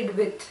carried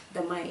with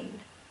the mind.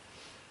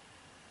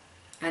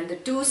 And the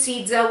 2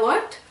 seeds are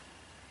what?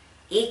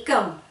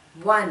 Ekam,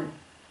 1.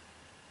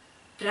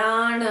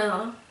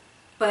 Prana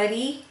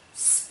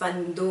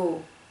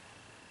parispando,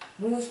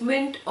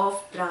 movement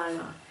of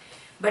prana.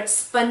 But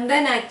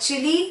spandan,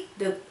 actually,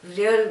 the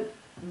real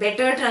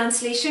better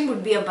translation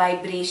would be a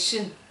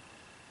vibration.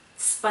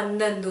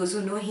 Spandan, those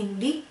who know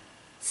Hindi,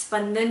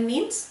 spandan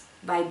means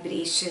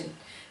vibration.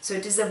 So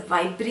it is a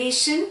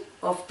vibration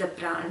of the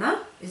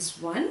prana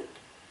is 1.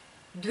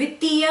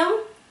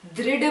 Dvitiyam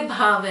dhrida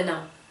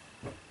bhavana.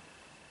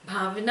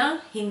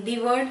 Bhavana, Hindi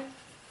word,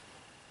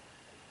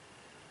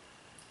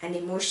 an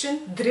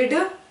emotion.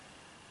 Dhrida,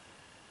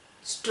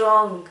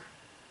 strong.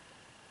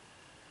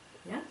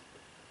 Yeah.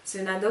 So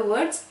in other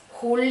words,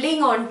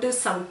 holding on to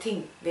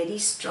something very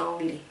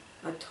strongly,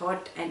 a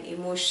thought, an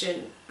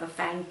emotion, a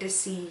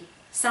fantasy,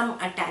 some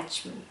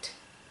attachment.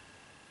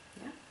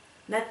 Yeah?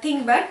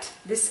 Nothing but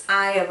this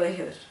I over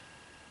here.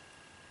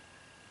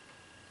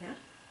 Yeah?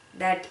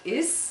 That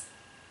is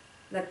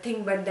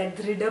nothing but that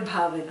Dhrida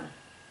Bhavana.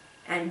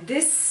 And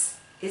this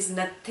is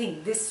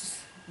nothing,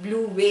 this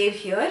blue wave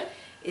here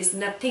is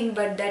nothing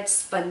but that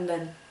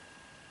Spandan.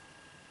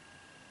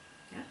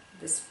 Yeah?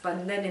 The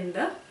Spandan in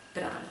the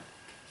prana.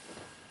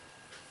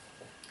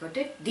 Got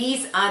it?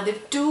 These are the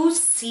two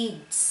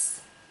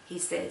seeds, he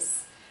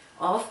says,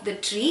 of the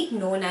tree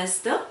known as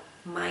the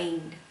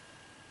mind.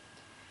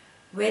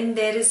 When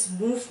there is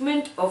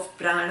movement of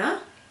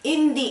prana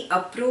in the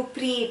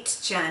appropriate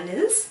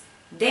channels,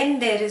 then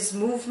there is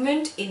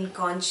movement in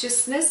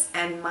consciousness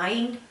and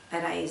mind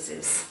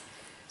arises.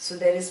 So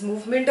there is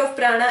movement of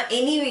prana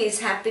anyways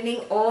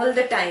happening all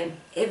the time,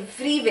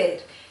 everywhere.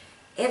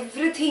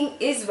 Everything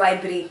is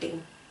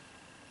vibrating.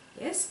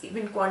 Yes,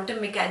 even quantum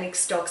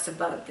mechanics talks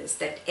about this,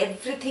 that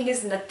everything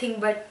is nothing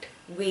but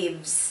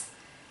waves.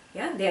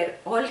 Yeah, they are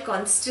all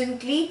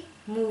constantly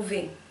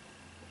moving.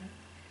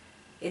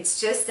 It's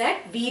just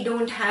that we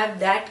don't have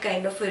that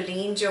kind of a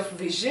range of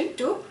vision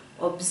to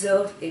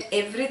observe it.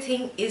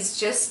 Everything is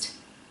just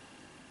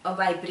a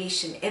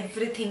vibration.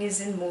 Everything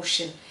is in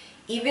motion.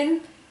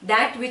 Even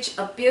that which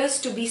appears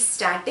to be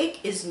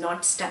static is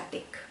not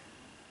static.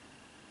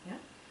 Yeah?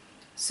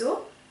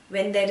 So,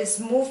 when there is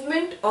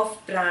movement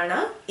of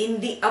prana in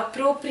the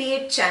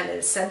appropriate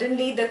channel,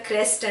 suddenly the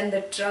crest and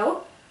the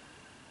trough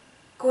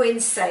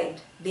coincide,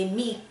 they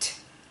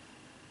meet.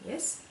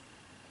 Yes?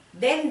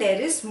 Then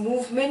there is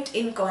movement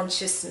in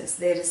consciousness.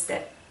 There is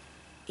that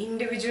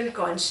individual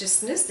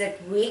consciousness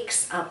that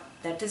wakes up.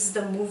 That is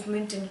the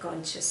movement in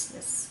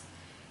consciousness.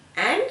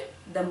 And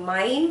the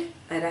mind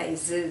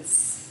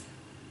arises.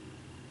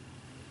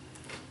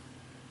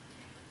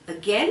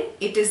 Again,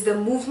 it is the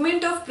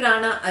movement of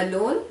prana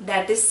alone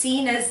that is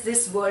seen as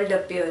this world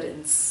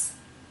appearance,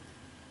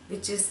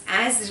 which is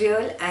as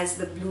real as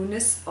the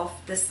blueness of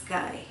the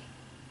sky.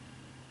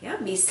 Yeah,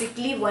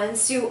 basically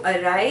once you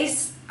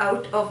arise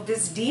out of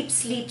this deep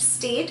sleep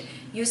state,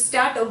 you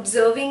start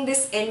observing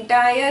this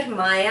entire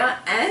Maya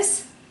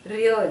as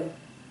real.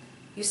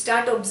 You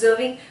start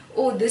observing,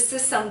 oh, this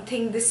is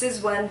something, this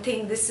is one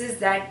thing, this is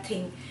that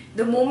thing.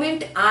 The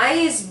moment I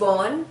is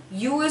born,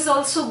 you is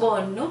also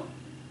born, no?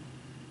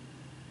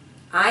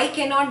 I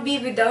cannot be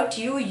without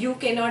you, you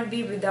cannot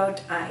be without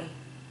I.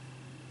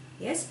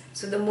 Yes?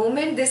 So the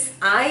moment this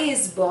I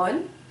is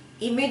born,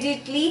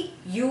 immediately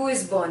you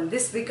is born.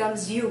 This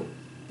becomes you.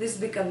 This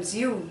becomes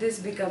you. This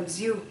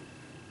becomes you.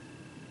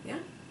 Yeah?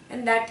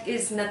 And that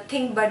is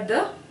nothing but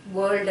the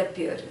world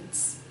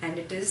appearance. And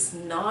it is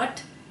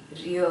not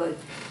real.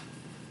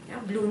 Yeah?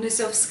 Blueness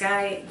of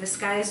sky. The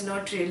sky is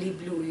not really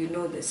blue. You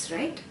know this,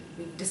 right?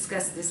 We've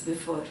discussed this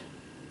before.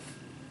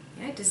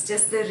 Yeah, it is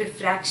just the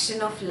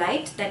refraction of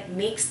light that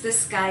makes the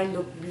sky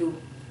look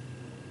blue.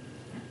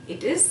 Yeah?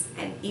 It is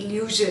an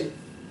illusion,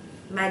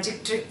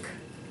 magic trick.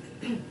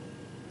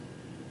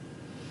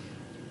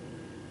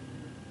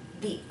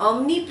 The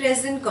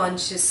omnipresent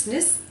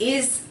consciousness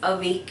is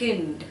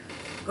awakened.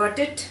 Got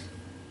it?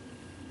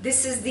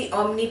 This is the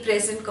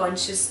omnipresent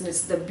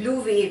consciousness. The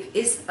blue wave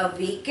is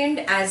awakened,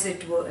 as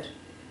it were,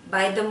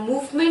 by the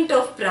movement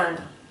of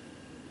prana.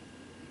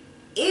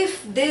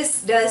 If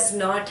this does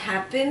not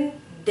happen,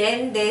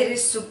 then there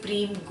is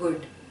supreme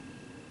good.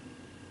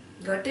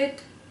 Got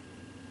it?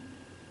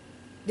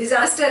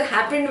 Disaster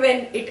happened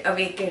when it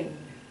awakened,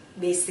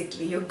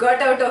 basically. You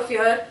got out of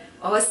your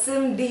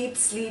awesome deep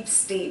sleep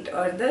state,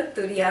 or the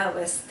Turiya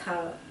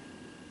Avastha.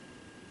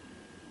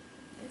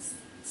 Yes.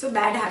 So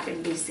bad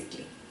happened,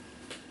 basically.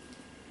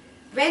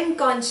 When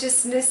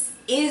consciousness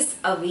is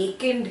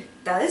awakened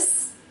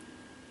thus,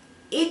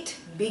 it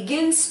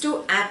begins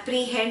to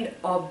apprehend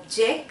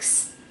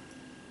objects,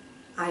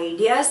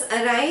 ideas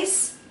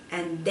arise,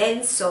 and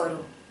then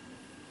sorrow.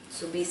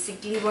 So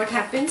basically what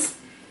happens?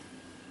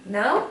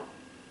 Now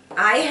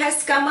I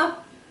has come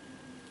up.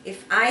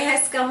 If I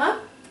has come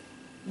up,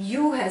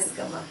 you has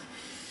come up.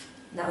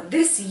 Now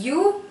this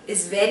you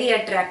is very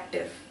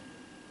attractive.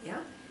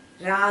 Yeah?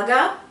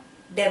 Raga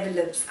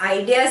develops.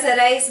 Ideas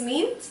arise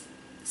means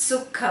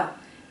sukha.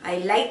 I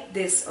like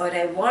this, or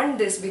I want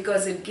this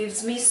because it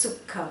gives me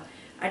sukha.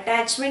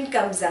 Attachment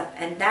comes up,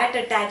 and that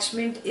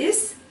attachment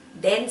is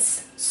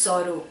dense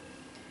sorrow.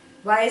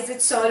 Why is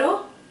it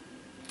sorrow?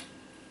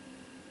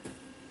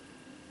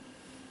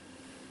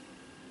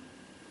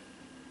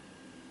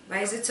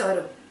 Why is it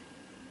sorrow?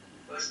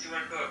 First you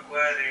want to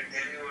acquire it,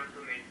 then you want to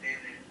maintain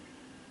it,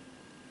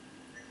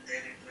 and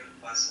then it will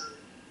pass away.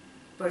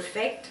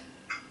 Perfect.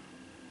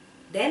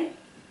 Then?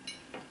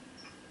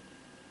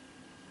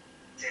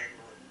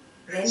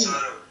 Then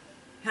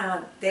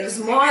sorrow. There is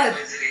more.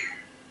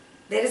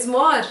 There is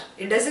more.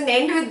 It doesn't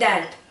end with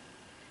that.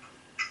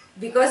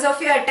 Because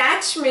of your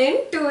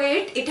attachment to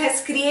it, it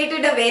has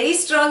created a very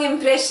strong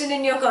impression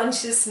in your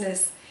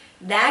consciousness.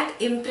 That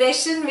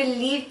impression will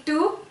lead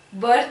to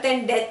birth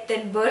and death,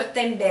 and birth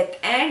and death,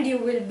 and you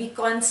will be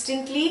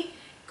constantly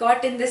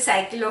caught in the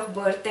cycle of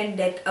birth and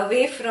death,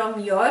 away from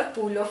your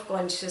pool of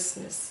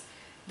consciousness,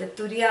 the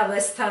Turiya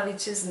Avastha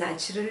which is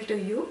natural to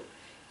you.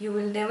 You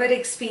will never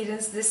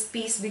experience this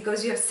peace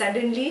because you have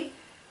suddenly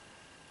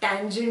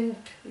you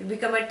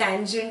become a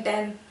tangent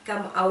and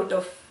come out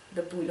of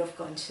the pool of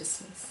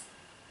consciousness.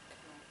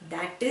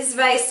 That is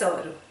why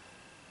sorrow.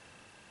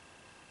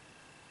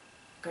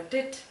 Got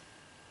it?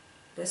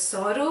 The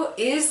sorrow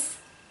is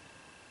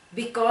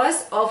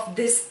because of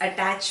this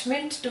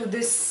attachment to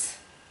this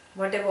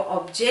whatever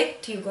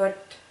object you got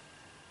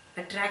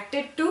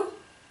attracted to.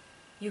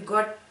 You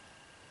got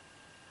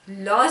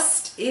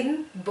lost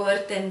in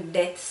birth and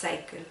death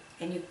cycle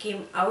and you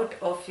came out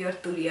of your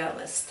Turiya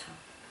Avastha.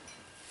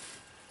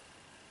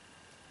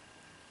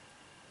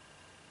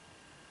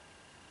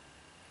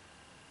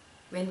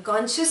 When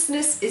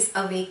consciousness is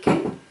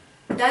awakened,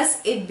 thus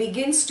it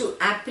begins to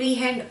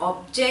apprehend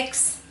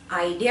objects,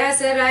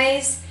 ideas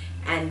arise,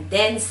 and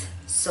thence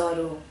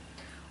sorrow.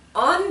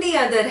 On the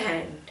other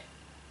hand,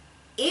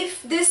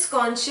 if this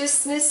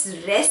consciousness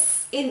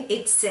rests in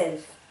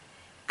itself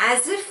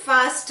as if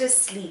fast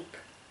asleep,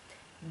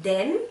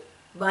 then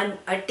one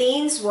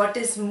attains what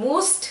is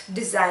most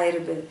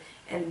desirable,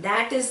 and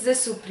that is the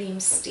supreme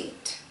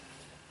state.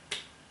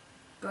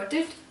 Got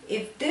it?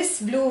 If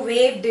this blue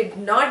wave did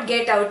not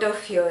get out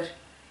of here,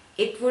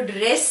 it would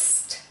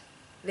rest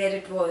where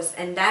it was,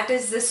 and that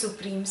is the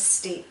supreme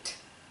state.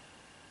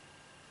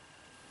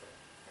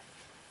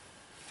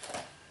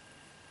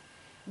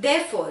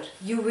 Therefore,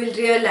 you will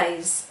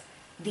realize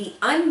the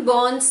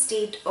unborn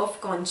state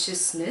of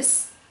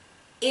consciousness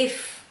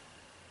if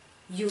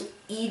you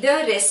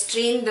either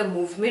restrain the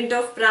movement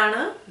of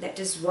prana, that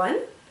is one,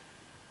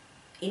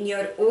 in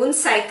your own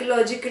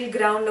psychological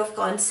ground of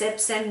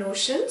concepts and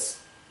notions,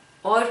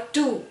 or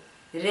two,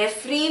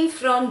 refrain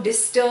from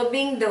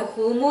disturbing the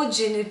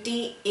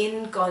homogeneity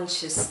in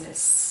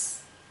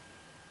consciousness.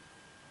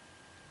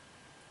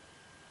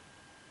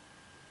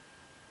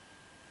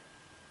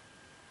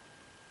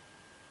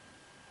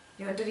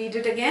 You want to read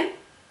it again?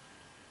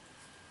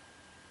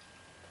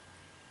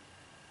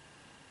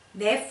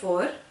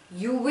 Therefore,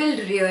 you will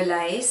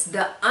realize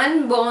the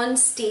unborn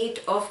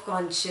state of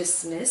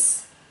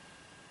consciousness.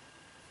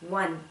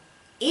 1.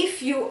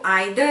 If you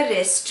either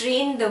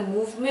restrain the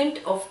movement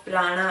of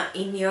prana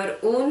in your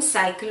own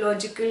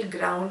psychological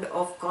ground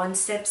of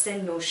concepts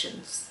and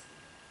notions,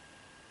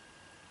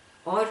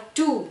 or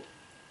 2.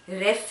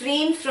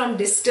 Refrain from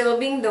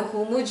disturbing the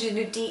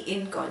homogeneity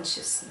in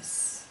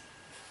consciousness.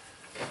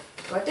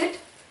 Got it?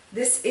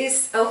 This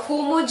is a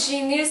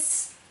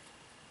homogeneous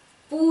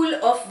pool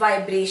of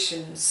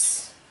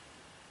vibrations.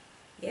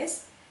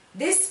 Yes?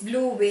 This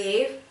blue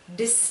wave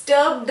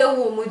disturbed the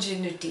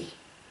homogeneity.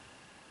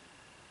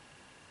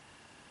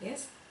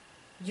 Yes,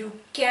 you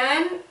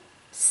can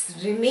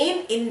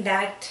remain in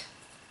that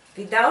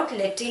without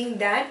letting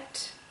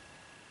that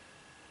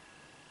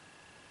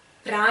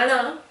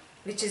prana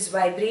which is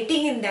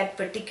vibrating in that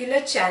particular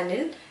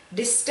channel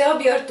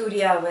disturb your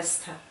Turiya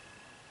Avastha.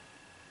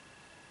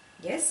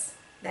 Yes,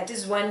 that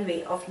is one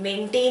way of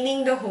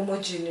maintaining the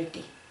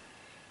homogeneity.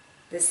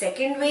 The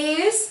second way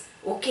is,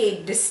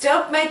 okay,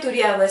 disturb my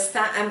Turiya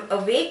Avastha, I am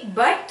awake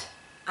but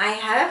I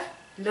have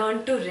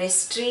learned to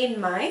restrain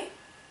my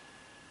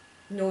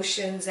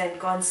notions and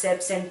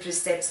concepts and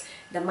precepts.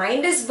 The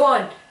mind is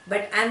born,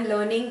 but I am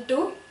learning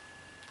to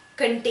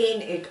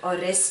contain it or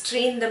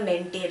restrain the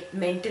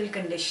mental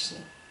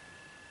conditioning.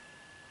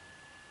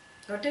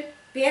 Got it?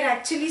 We are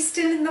actually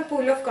still in the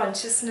pool of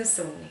consciousness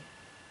only.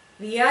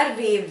 We are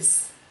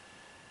waves.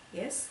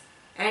 Yes?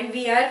 And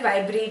we are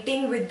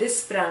vibrating with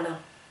this prana.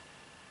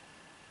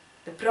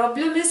 The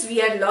problem is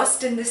we are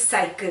lost in this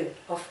cycle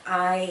of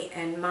I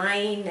and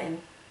mine,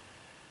 and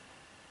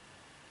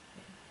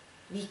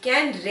we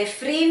can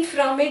refrain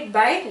from it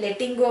by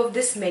letting go of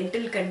this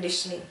mental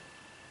conditioning.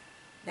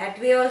 That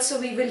way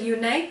also we will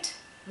unite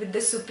with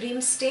the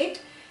supreme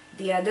state.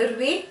 The other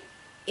way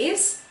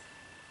is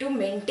to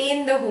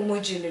maintain the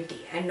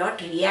homogeneity and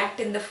not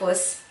react in the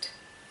first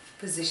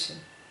position.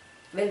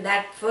 Well,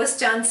 that first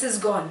chance is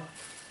gone.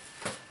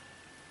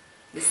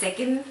 The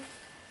second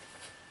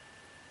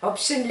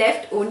option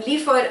left only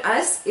for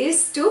us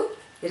is to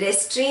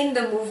restrain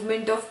the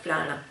movement of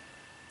prana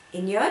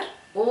in your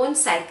own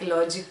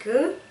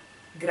psychological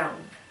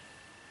ground.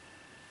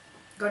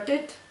 Got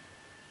it?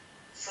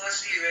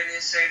 Firstly, when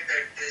you said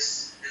that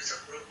this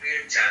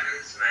appropriate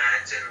channels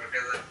match and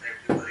whatever that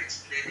you were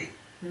explaining,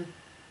 then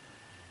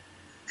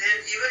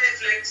even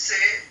if, let's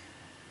say,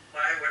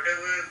 by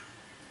whatever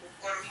hook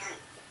or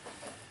crook,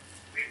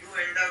 we do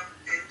end up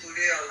in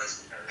Turiya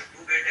Avastha, to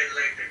get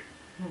enlightened,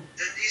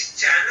 then these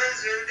channels,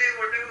 when they,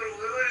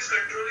 whoever is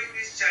controlling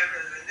these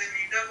channels, when they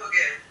meet up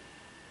again,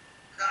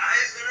 the I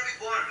is going to be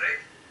gone,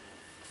 right?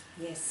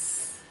 Yes.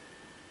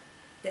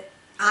 The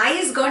I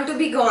is going to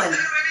be gone.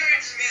 Ceremony,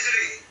 it's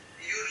misery.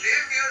 You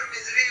live your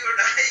misery, you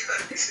die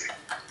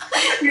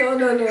your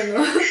misery.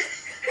 No.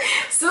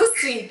 So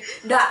sweet.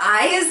 The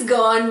I is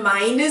gone,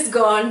 mine is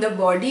gone, the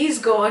body is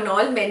gone,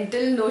 all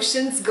mental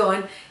notions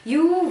gone.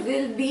 You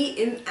will be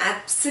in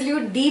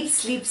absolute deep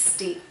sleep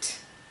state.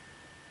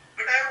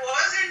 But I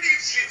was in deep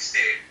sleep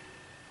state.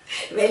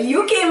 Well,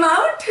 you came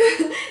out.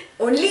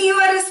 Only you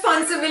are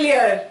responsible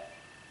here.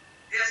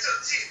 Yeah, so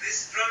see,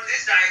 from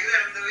this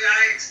diagram, the way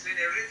I explained,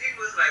 everything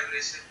was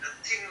vibration,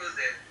 nothing was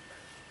there.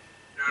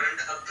 Now, when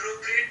the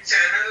appropriate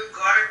channel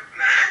got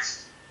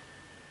matched,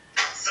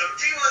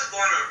 something was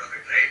born out of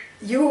it, right?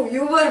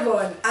 You were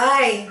born.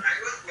 I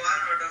was born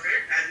out of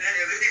it, and then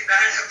everything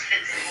bad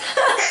happened.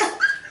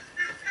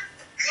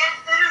 Yes,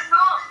 there is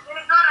no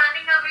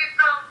running away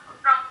from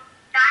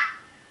that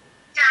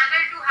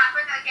channel to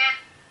happen again.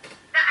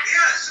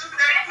 Yeah, so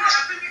that could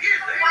happen again,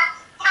 right?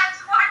 That's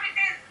what it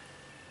is.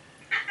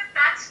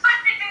 That's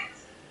what it is.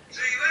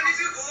 So even if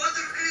you go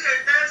through this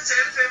entire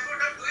self-effort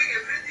of doing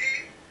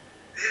everything,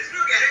 there is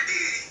no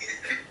guarantee.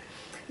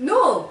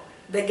 No,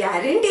 the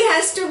guarantee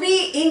has to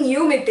be in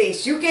you,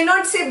 Mitesh. You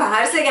cannot say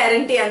बाहर से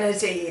guarantee आना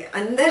चाहिए.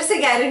 अंदर से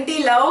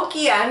guarantee लाओ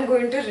कि I am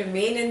going to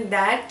remain in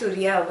that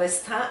turiya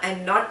avastha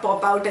and not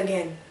pop out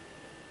again.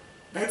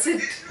 That's it.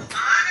 There is no I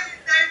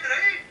in that,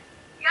 right?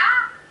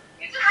 Yeah,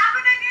 it will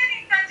happen again,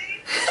 Ektaji.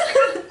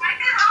 I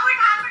tell how it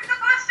happened the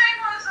first time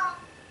also.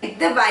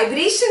 The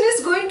vibration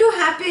is going to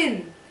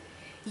happen.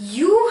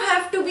 You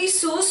have to be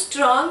so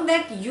strong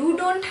that you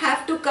don't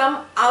have to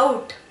come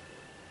out.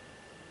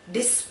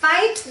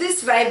 Despite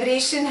this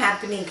vibration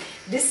happening,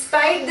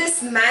 despite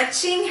this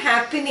matching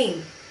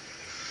happening,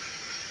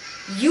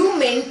 you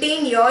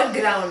maintain your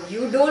ground.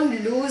 You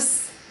don't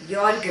lose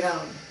your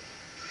ground.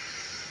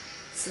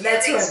 So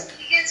that's You what.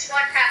 experience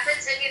what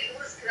happens when you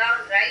lose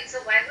ground, right? So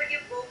why would you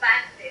go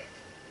back there?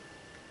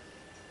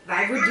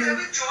 Why would I don't you?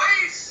 have a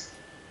choice.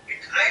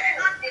 I did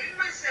not bring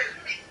myself.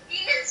 You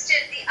experienced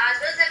it. The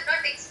others have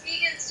not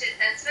experienced it.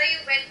 That's why you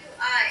went to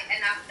I.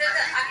 And after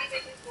the I,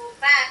 when you go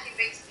back, you've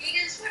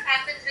experienced what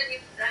happens when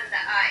you've done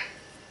the I.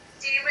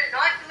 So you will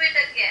not do it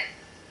again.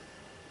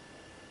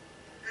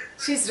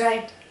 She's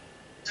right.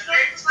 So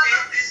let's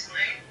take this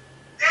mind.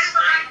 There is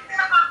a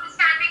mindset of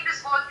understanding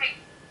this whole thing.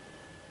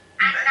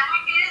 And that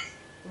is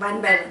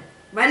One by one.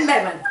 One by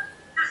one.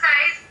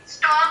 exercise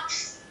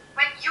stops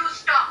when you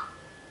stop.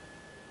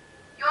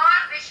 Your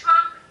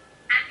Vishwam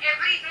and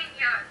everything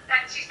here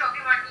that she's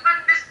talking about, even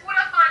this pool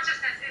of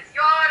consciousness is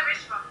your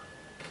Vishwam.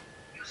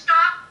 You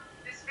stop,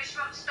 this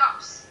Vishwam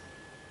stops.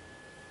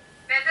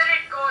 Whether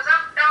it goes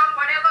up, down,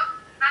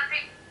 whatever,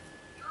 nothing.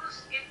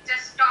 It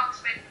just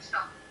stops when you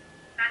stop.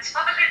 That's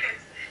all it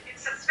is.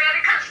 It's a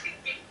spherical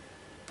thinking.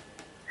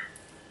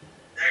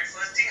 That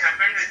first thing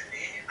happened with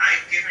me. I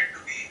came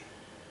into being.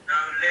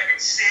 Now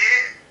let's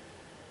say,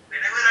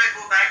 whenever I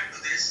go back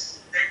to this,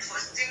 that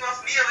first thing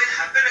of me will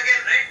happen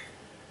again, right?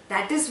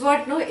 That is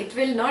what, no, it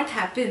will not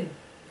happen.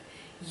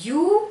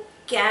 You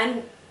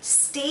can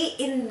stay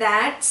in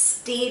that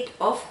state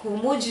of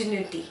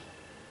homogeneity.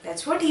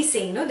 That's what he's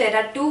saying, no? There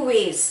are two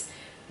ways.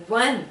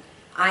 One,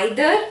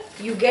 either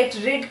you get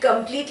rid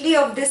completely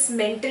of this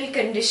mental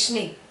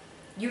conditioning.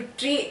 You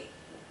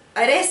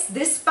arrest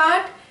this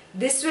part,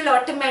 this will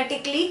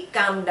automatically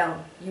calm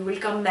down. You will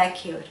come back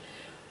here.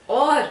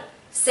 Or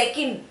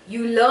second,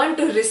 you learn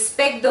to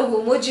respect the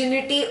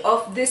homogeneity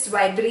of this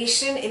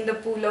vibration in the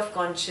pool of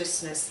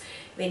consciousness.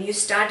 When you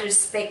start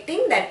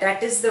respecting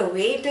that is the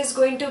way it is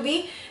going to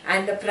be,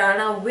 and the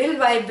prana will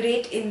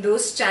vibrate in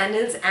those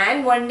channels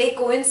and one day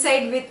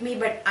coincide with me,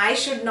 but I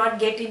should not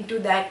get into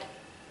that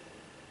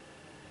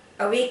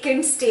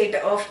awakened state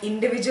of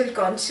individual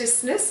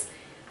consciousness.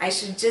 I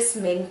should just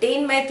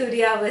maintain my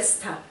turiya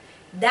avastha.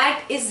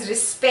 That is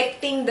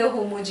respecting the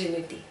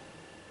homogeneity.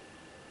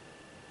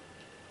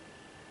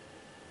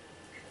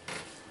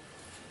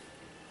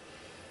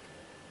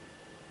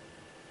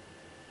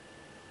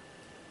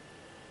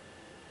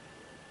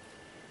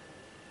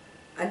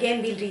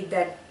 Again, we'll read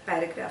that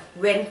paragraph.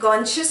 When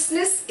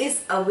consciousness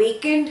is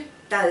awakened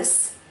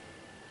thus,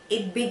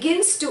 it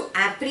begins to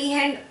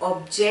apprehend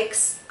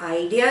objects,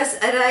 ideas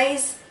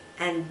arise,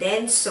 and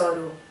then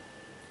sorrow.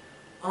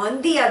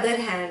 On the other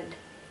hand,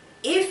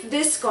 if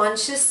this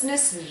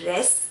consciousness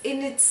rests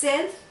in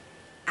itself,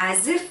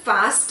 as if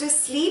fast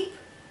asleep,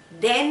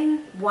 then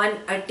one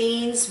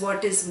attains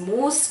what is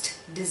most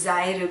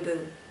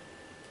desirable,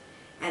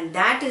 and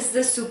that is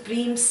the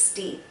supreme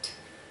state.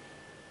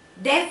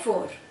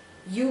 Therefore,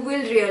 you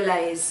will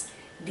realize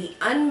the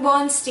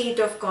unborn state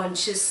of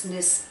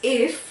consciousness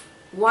if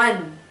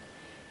 1.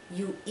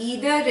 You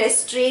either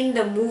restrain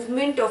the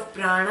movement of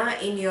prana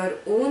in your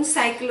own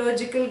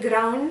psychological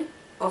ground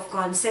of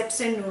concepts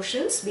and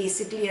notions,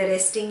 basically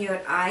arresting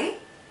your I,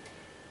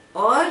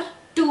 or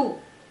 2.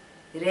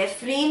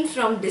 Refrain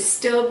from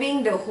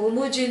disturbing the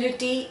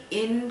homogeneity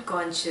in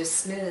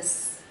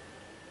consciousness.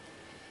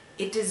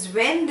 It is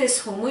when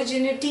this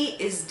homogeneity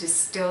is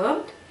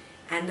disturbed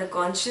and the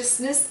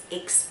consciousness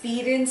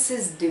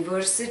experiences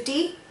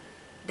diversity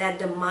that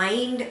the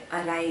mind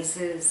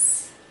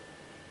arises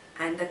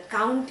and the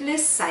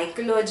countless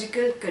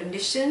psychological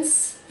conditions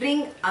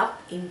spring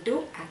up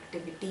into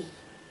activity.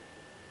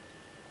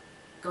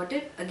 Got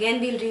it? Again,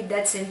 we'll read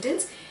that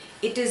sentence.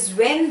 It is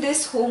when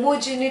this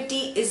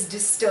homogeneity is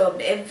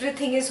disturbed,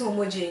 everything is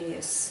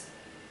homogeneous.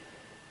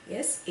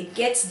 Yes, it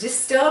gets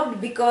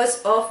disturbed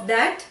because of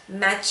that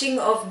matching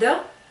of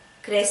the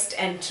crest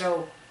and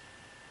trough.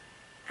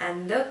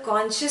 And the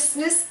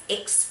consciousness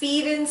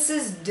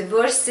experiences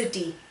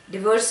diversity.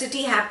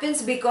 Diversity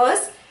happens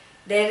because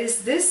there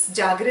is this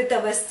Jagrit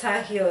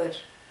Avastha here,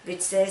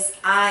 which says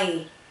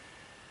I.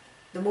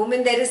 The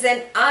moment there is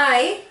an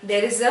I,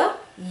 there is a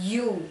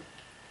you.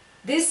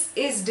 This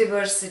is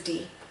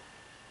diversity.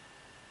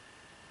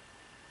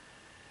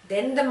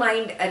 Then the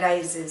mind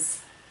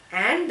arises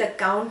and the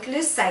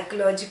countless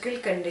psychological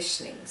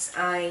conditionings.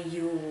 I,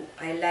 you,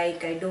 I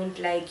like, I don't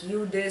like,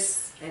 you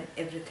this, and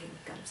everything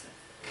comes up.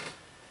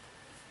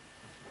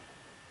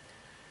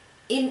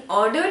 In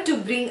order to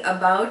bring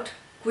about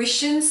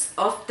quiescence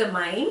of the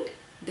mind,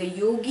 the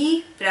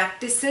yogi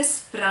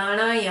practices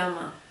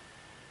pranayama,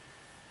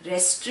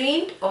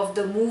 restraint of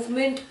the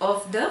movement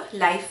of the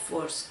life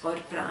force or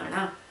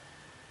prana.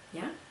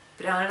 Yeah,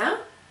 prana,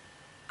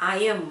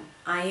 ayam.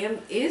 Ayam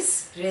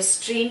is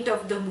restraint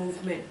of the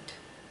movement.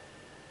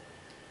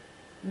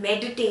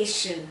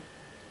 Meditation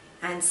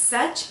and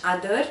such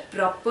other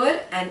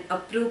proper and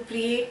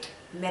appropriate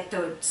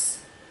methods.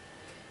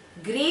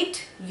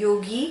 Great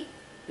yogi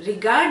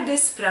regard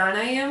this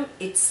pranayam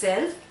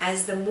itself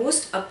as the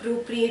most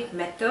appropriate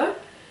method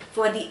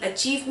for the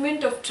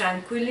achievement of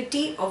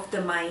tranquility of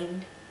the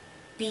mind,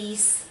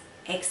 peace,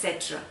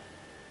 etc.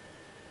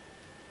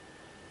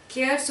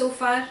 Clear so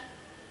far?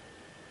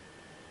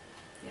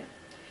 Yeah.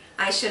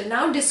 I shall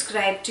now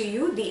describe to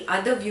you the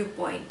other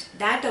viewpoint,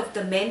 that of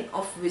the men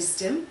of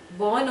wisdom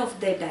born of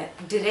their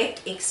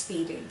direct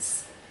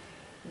experience.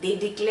 They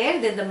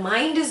declare that the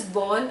mind is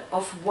born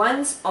of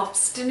one's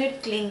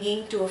obstinate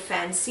clinging to a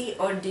fancy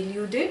or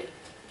deluded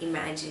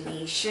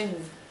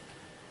imagination.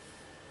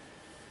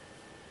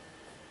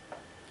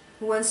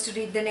 Who wants to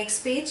read the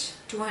next page?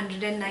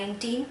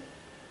 219.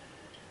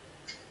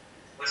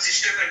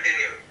 Vasishtha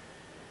continued,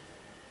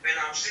 when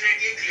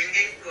obstinately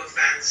clinging to a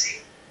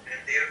fancy and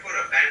therefore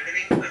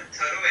abandoning a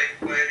thorough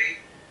inquiry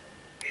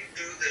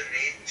into the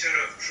nature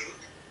of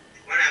truth,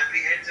 one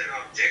apprehends an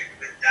object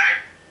with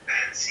that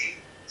fancy,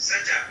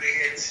 such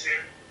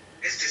apprehension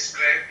is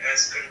described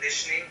as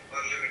conditioning or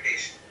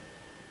limitation.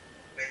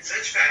 When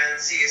such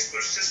fancy is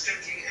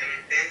persistently and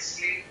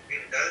intensely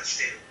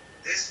indulged in,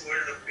 this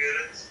world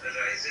appearance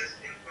arises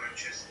in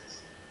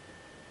consciousness.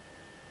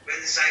 When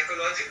the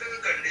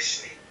psychological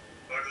conditioning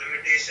or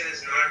limitation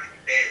is not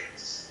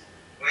dense,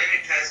 when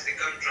it has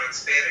become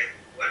transparent,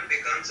 one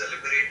becomes a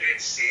liberated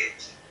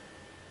sage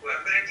who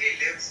apparently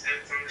lives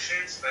and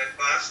functions by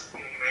past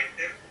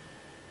momentum,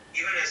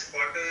 even as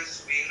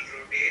potter's wheel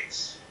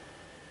rotates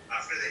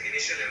after the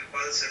initial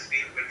impulse has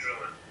been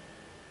withdrawn.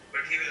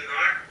 But he will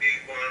not be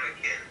born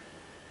again.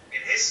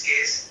 In his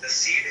case, the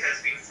seed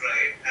has been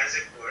fried, as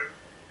it were,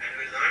 and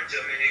will not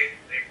germinate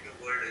into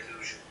world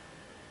illusion.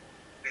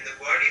 When the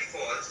body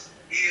falls,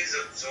 he is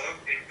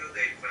absorbed into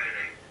the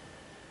infinite.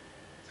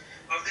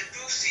 Of the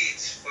two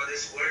seeds for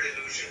this world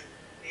illusion,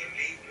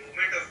 namely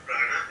movement of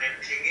prana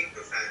and clinging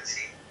to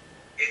fancy,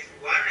 if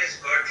one is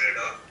got rid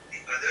of,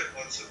 the other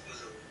also goes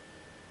away.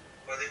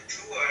 For the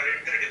two are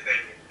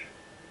interdependent.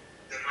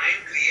 The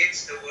mind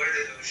creates the world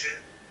illusion,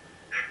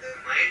 and the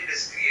mind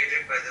is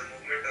created by the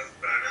movement of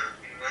prana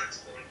in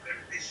one's own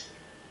condition.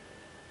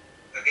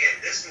 Again,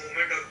 this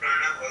movement of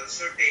prana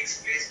also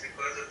takes place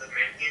because of the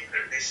mental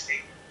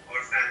conditioning or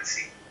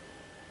fancy.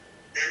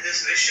 Then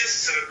this vicious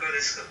circle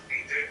is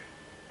completed.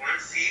 One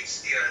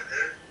feeds the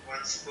other,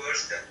 one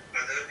spurs the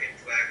other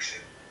into action.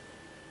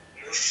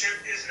 Motion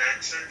is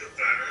natural to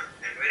prana,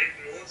 and when it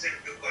moves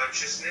into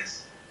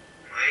consciousness,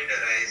 mind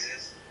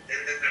arises,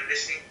 then the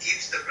conditioning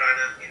keeps the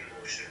prana in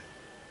motion.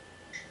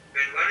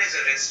 When one is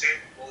arrested,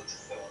 both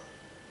fall.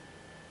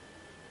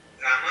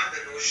 Rama,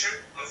 the notion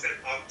of an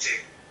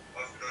object,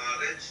 of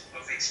knowledge,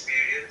 of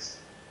experience,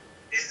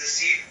 is the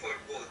seed for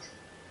both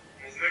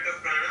movement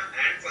of prana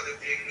and for the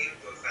clinging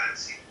to a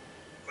fancy.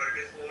 For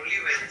it is only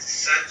when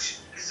such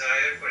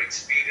desire for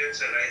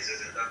experience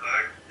arises in the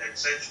heart that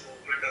such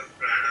movement of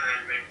prana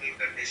and mental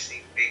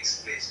conditioning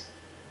takes place.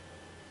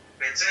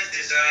 When such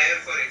desire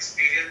for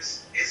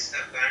experience is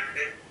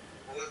abandoned,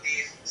 both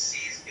these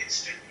cease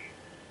instantly.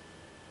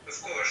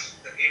 Of course,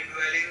 the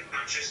indwelling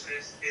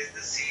consciousness is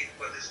the seed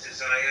for this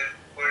desire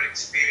for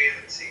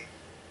experiencing,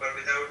 for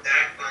without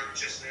that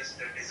consciousness,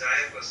 the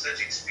desire for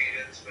such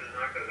experience will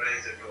not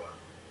arise at all.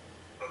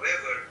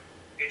 However,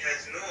 it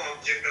has no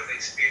object of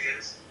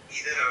experience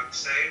either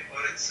outside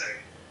or inside.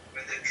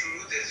 When the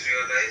truth is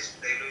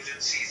realized, the illusion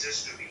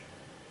ceases to be.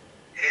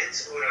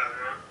 Hence, O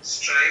Rama,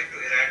 strive to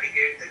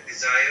eradicate the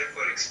desire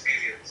for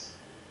experience.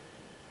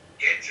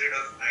 Get rid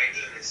of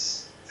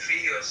idleness.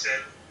 Free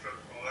yourself from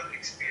all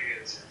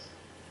experiences.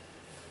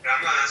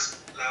 Rama asked,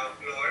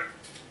 Lord,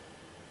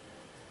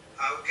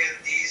 how can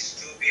these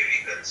two be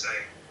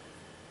reconciled?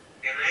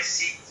 Can I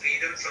seek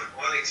freedom from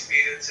all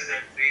experiences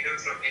and freedom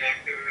from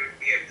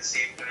inactivity at the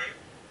same time?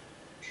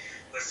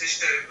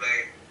 Vasishtha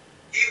replied,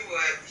 He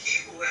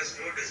who has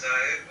no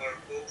desire or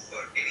hope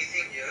for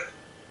anything here,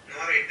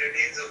 nor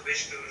entertains a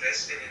wish to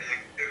rest in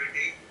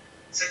inactivity,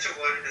 such a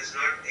one does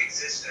not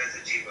exist as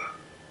a jiva.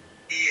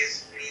 He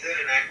is neither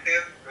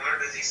inactive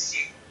nor does he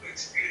seek to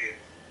experience.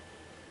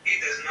 He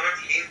does not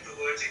lean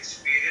towards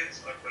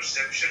experience or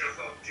perception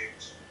of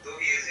objects, though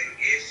he is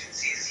engaged in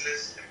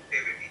ceaseless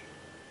activity.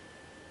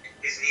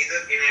 He is neither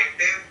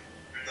inactive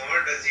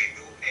nor does he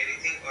do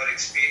anything or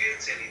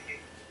experience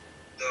anything.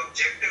 The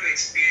objective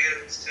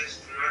experiences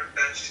do not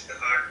touch the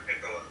heart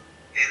at all.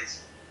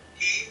 Hence,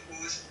 he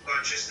whose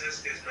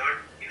consciousness is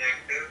not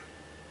inactive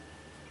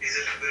is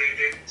a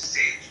liberated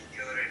sage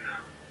here and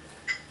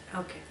now.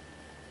 Okay.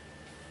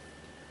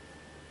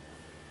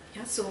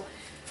 Yeah, so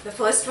the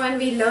first one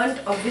we learned,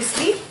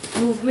 obviously,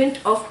 movement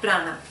of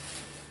prana.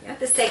 Yeah,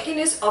 the second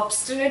is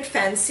obstinate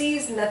fancy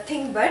is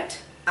nothing but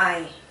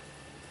I.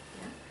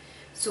 Yeah.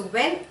 So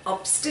when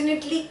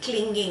obstinately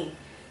clinging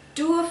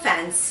to a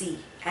fancy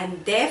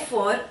and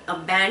therefore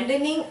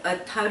abandoning a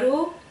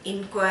thorough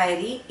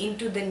inquiry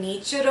into the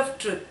nature of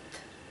truth,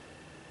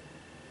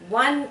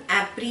 one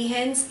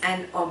apprehends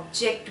an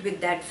object with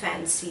that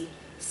fancy.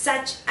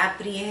 Such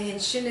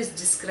apprehension is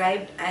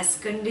described as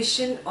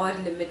condition or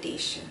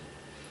limitation.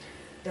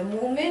 The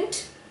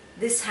moment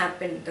this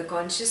happened, the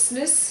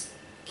consciousness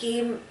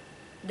came,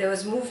 there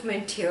was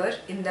movement here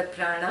in the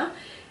prana,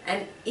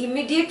 and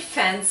immediate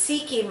fancy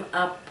came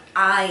up,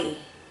 I.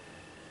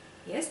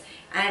 Yes,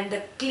 and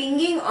the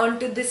clinging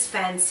onto this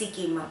fancy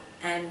came up,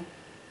 and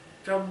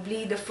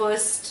probably the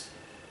first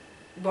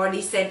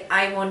body said,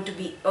 I want to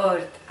be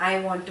earth, I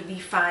want to be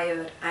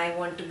fire, I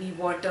want to be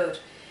water.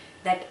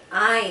 That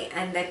I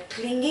and that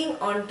clinging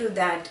onto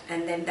that,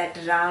 and then that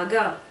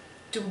raga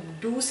to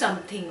do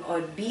something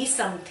or be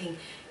something,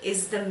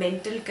 is the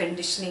mental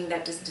conditioning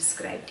that is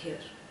described here.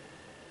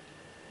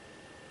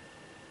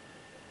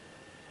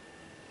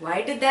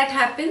 Why did that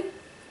happen?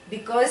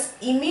 Because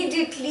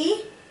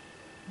immediately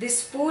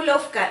this pool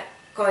of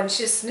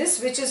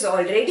consciousness, which is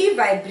already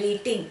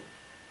vibrating,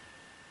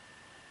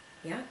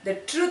 yeah, the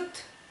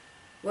truth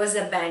was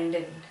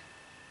abandoned.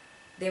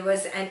 There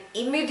was an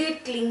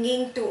immediate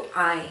clinging to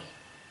I.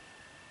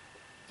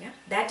 Yeah,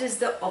 that is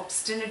the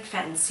obstinate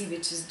fancy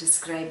which is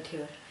described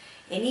here.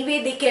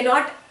 Anyway, they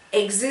cannot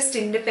exist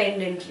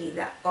independently.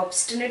 The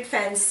obstinate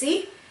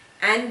fancy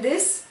and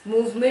this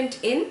movement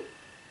in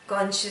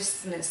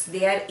consciousness,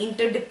 they are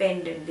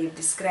interdependent. They've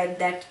described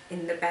that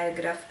in the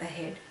paragraph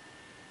ahead.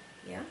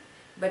 Yeah,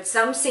 but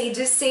some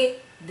sages say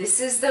this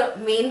is the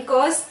main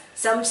cause.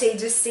 Some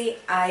sages say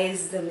I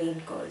is the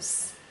main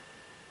cause.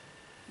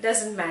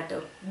 Doesn't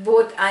matter.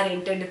 Both are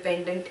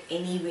interdependent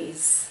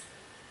anyways.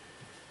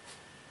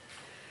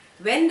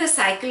 When the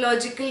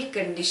psychological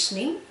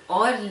conditioning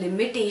or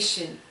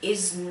limitation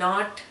is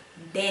not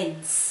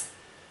dense,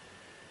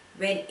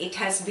 when it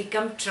has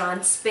become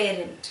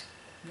transparent,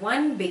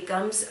 one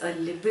becomes a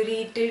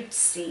liberated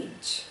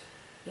sage.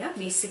 Yeah,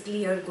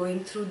 basically you're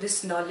going through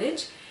this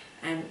knowledge,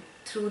 and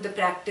through the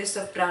practice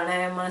of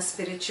pranayama,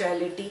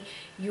 spirituality,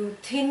 you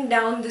thin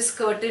down this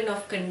curtain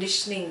of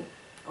conditioning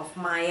of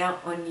Maya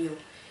on you.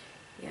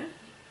 Yeah,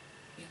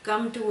 you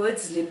come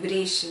towards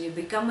liberation. You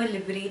become a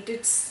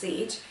liberated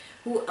sage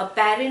who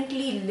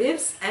apparently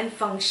lives and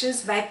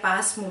functions by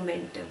past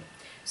momentum.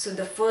 So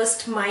the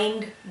first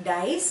mind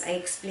dies. I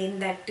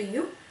explained that to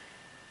you.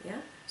 Yeah.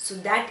 So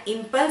that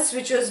impulse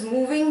which was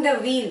moving the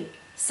wheel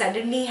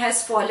suddenly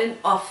has fallen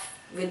off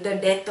with the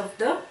death of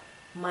the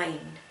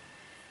mind.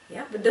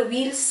 Yeah. But the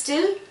wheel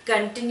still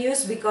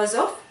continues because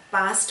of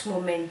past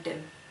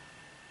momentum.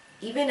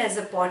 Even as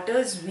a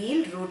potter's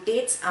wheel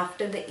rotates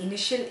after the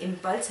initial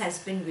impulse has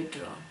been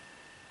withdrawn.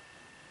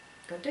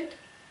 Got it?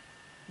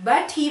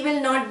 But he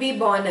will not be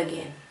born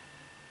again.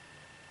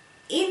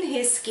 In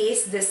his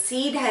case, the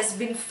seed has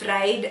been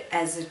fried,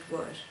 as it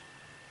were,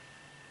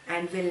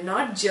 and will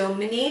not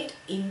germinate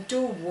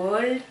into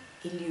world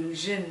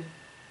illusion.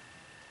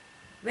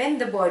 When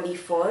the body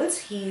falls,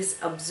 he is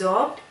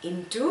absorbed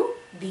into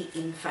the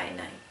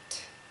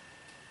infinite.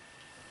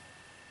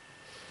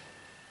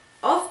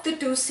 Of the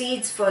two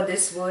seeds for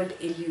this world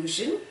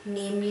illusion,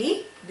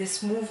 namely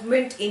this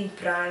movement in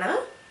prana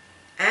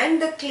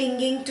and the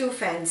clinging to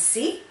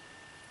fancy,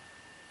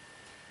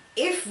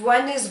 if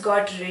one is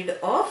got rid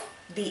of,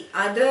 the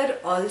other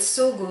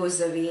also goes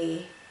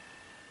away,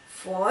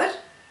 for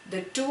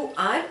the two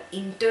are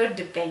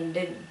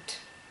interdependent.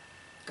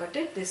 Got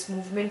it? This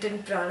movement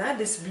in prana,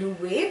 this blue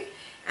wave,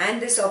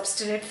 and this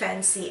obstinate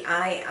fancy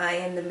I,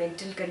 and the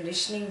mental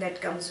conditioning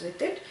that comes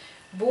with it,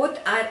 both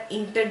are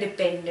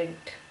interdependent.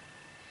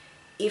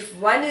 If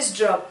one is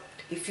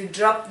dropped, if you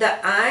drop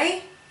the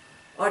I,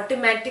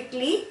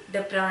 automatically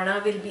the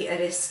prana will be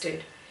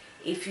arrested.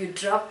 If you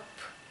drop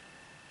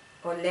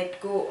or let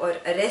go or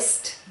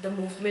arrest the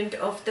movement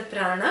of the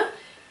prana,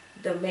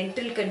 the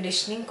mental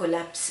conditioning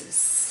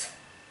collapses.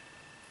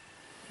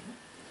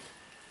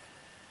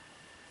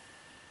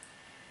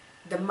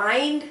 The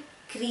mind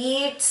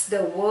creates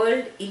the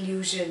world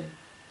illusion,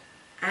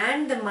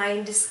 and the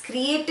mind is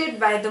created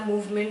by the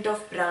movement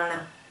of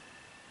prana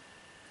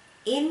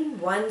in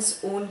one's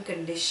own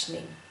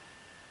conditioning.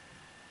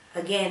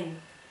 Again,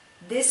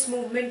 this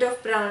movement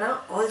of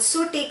prana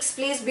also takes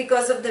place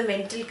because of the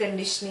mental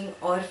conditioning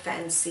or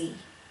fancy.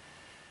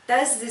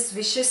 Thus, this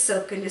vicious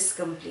circle is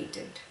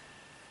completed.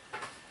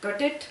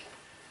 Got it?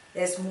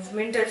 There's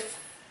movement of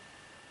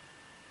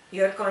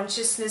your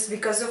consciousness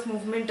because of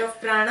movement of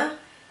prana.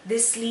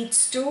 This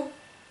leads to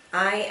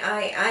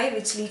I,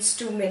 which leads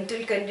to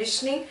mental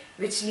conditioning,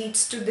 which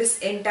leads to this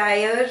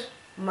entire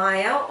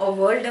Maya or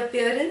world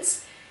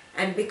appearance.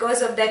 And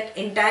because of that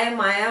entire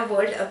Maya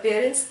world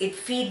appearance, it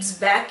feeds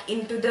back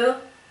into the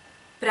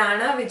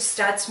prana, which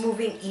starts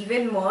moving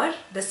even more.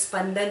 The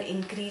spandan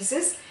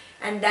increases,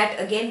 and that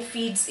again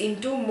feeds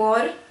into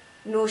more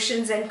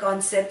notions and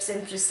concepts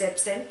and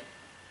precepts and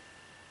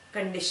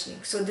conditioning.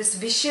 So this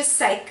vicious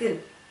cycle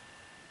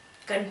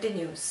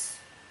continues.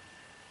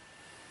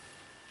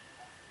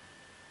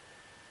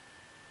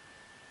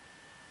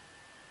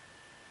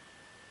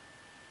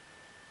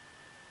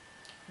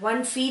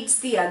 One feeds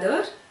the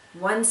other,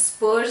 one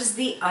spurs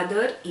the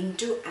other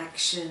into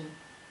action.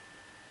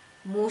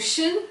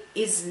 Motion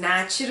is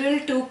natural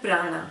to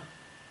prana.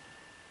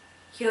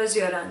 Here's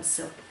your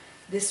answer.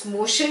 This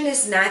motion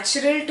is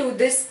natural to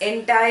this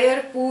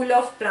entire pool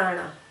of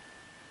prana.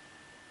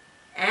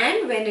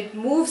 And when it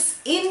moves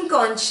in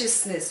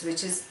consciousness,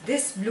 which is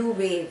this blue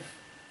wave,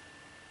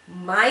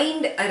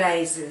 mind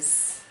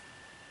arises.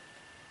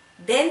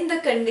 Then the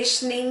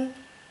conditioning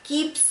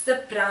keeps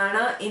the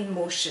prana in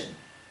motion.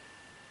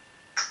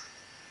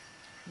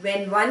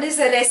 When one is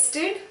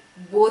arrested,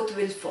 both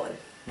will fall.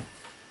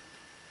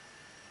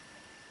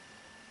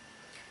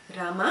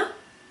 Rama,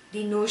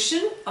 the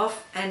notion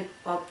of an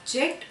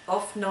object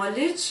of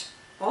knowledge,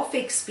 of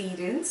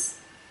experience,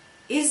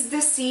 is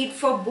the seed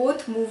for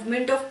both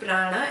movement of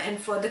prana and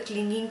for the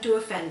clinging to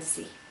a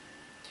fancy.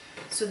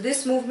 So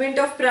this movement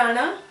of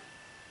prana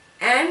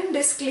and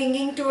this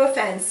clinging to a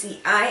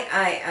fancy,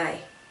 I,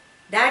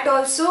 that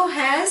also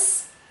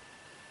has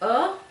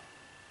a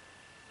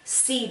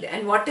seed.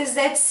 And what is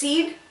that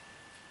seed?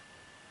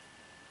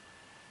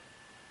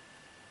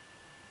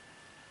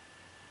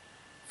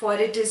 For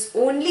it is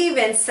only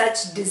when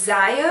such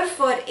desire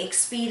for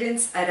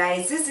experience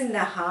arises in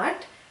the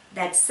heart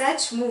that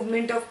such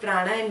movement of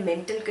prana and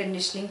mental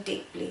conditioning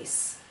take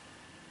place.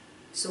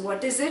 So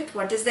what is it?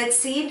 What is that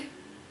seed?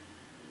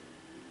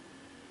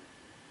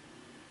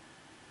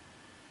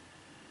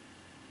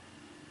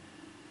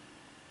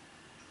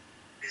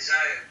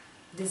 Desire.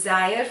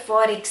 Desire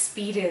for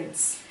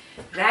experience.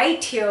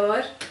 Right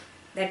here,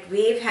 that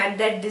wave had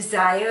that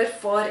desire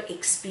for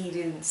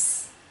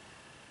experience.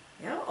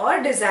 Yeah?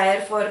 Or desire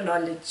for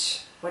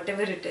knowledge,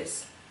 whatever it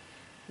is.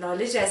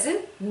 Knowledge as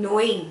in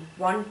knowing,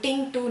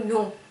 wanting to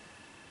know.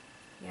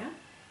 Yeah?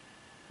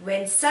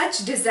 When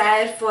such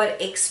desire for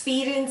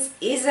experience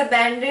is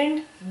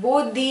abandoned,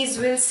 both these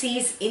will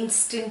cease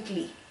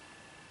instantly.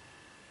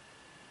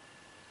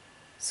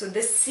 So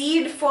the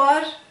seed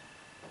for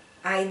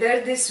either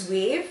this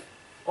wave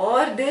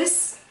or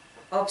this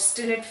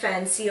obstinate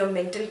fancy or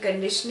mental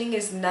conditioning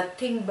is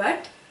nothing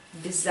but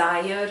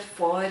desire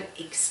for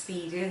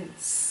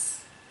experience.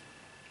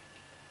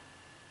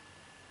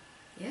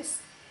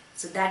 Yes?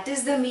 So that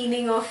is the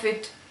meaning of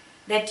it,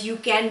 that you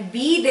can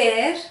be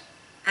there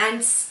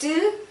and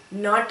still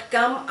not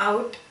come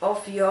out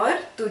of your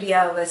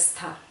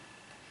Turyavastha.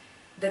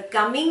 The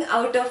coming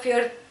out of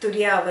your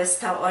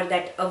Turyavastha or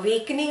that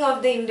awakening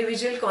of the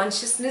individual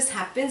consciousness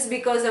happens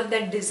because of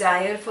that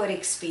desire for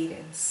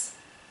experience.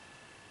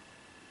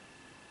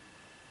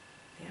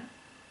 Yeah?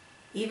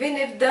 Even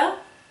if the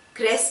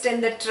crest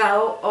and the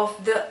trough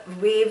of the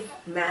wave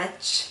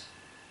match,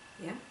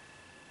 yeah,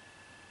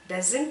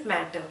 doesn't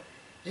matter.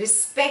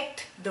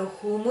 Respect the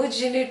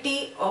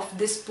homogeneity of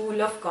this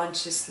pool of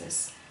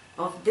consciousness,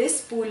 of this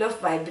pool of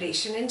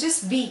vibration, and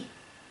just be.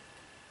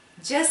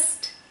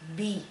 Just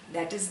be.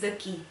 That is the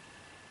key.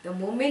 The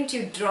moment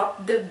you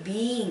drop the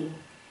being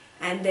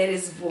and there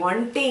is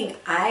wanting,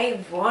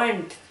 I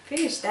want,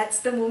 finish. That's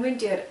the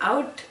moment you're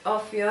out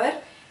of your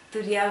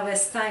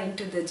Turyavastha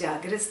into the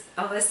Jagrat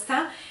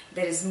Avastha.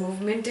 There is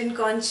movement in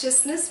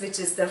consciousness, which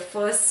is the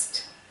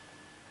first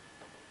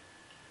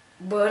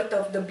birth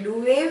of the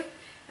blue wave,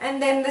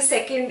 and then the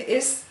second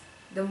is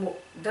the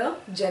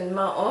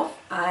Janma of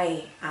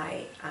I.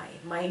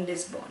 Mind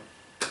is born.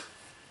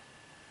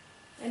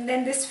 And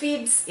then this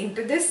feeds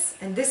into this,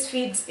 and this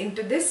feeds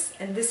into this,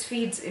 and this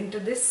feeds into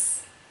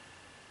this.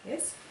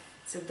 Yes?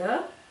 So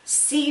the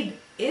seed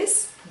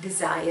is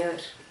desire.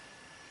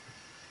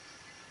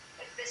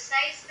 But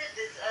besides the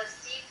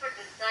seed for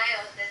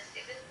desire, there's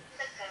even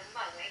the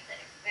karma, right? The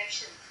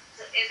impression.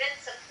 So even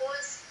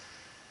suppose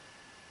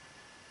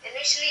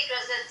initially it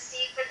was a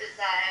seed for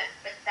desire,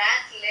 but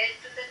that led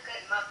to the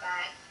karma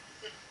bag.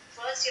 So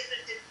first you have to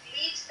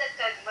deplete the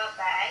karma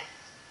bag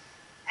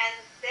and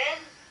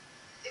then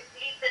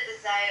deplete the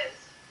desires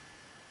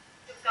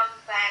to come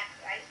back,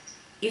 right?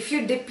 If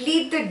you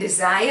deplete the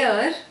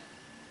desire,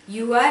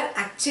 you are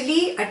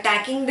actually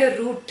attacking the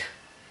root.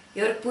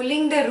 You are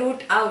pulling the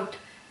root out.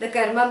 The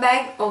karma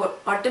bag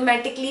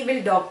automatically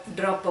will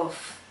drop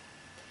off.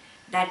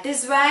 That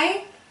is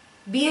why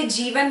be a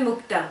Jivan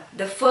Mukta.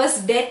 The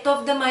first death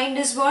of the mind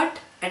is what?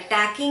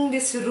 Attacking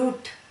this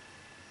root.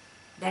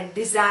 That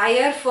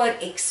desire for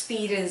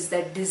experience,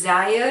 that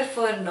desire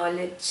for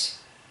knowledge.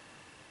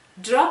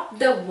 Drop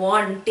the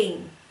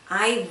wanting.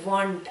 I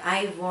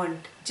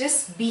want.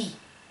 Just be.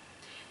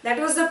 That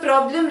was the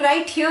problem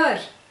right here.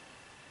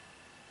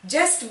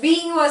 Just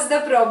being was the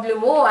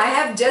problem. Oh, I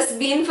have just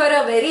been for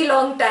a very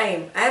long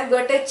time. I have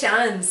got a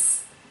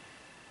chance,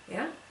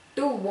 yeah,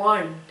 to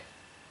want.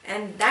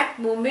 And that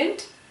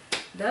moment,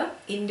 the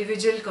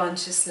individual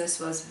consciousness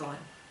was born.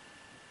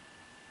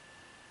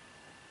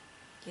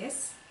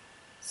 Yes?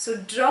 So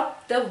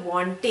drop the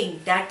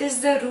wanting. That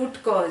is the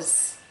root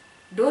cause.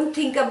 Don't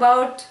think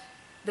about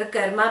the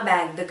karma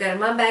bag. The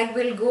karma bag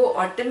will go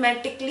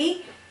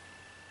automatically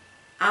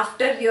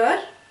after your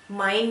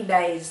mind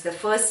dies. The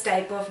first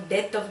type of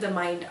death of the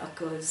mind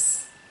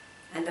occurs.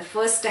 And the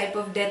first type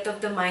of death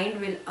of the mind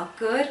will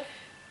occur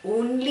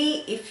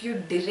only if you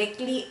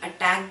directly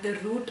attack the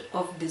root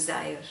of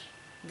desire.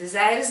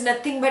 Desire is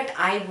nothing but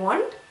I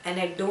want and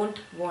I don't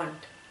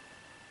want.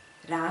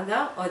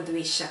 Raga or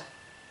dvesha.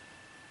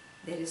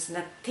 There is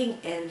nothing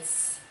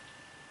else.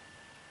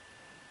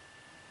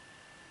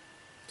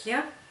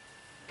 Clear?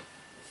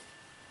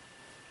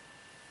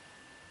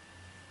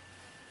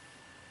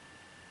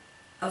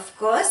 Of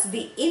course,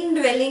 the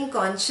indwelling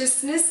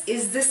consciousness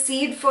is the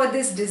seed for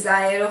this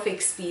desire of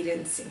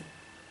experiencing.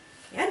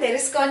 Yeah, there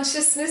is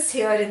consciousness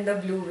here in the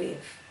blue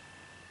wave.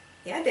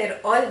 Yeah, they are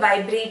all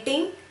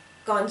vibrating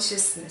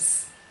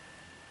consciousness.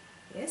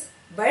 Yes,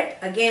 but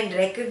again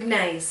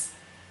recognize,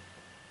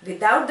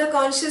 without the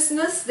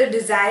consciousness, the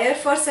desire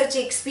for such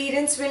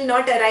experience will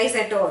not arise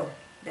at all.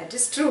 That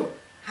is true.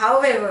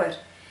 However,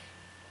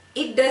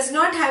 it does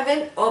not have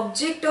an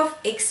object of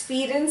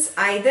experience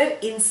either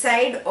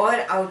inside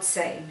or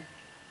outside.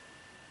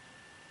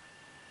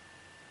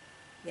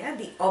 Yeah,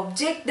 the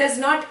object does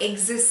not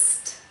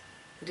exist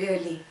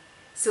really.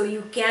 So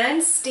you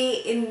can stay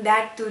in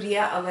that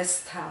Turiya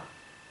Avastha.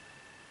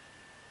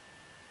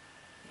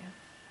 Yeah.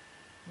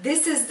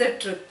 This is the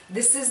truth.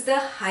 This is the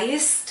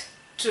highest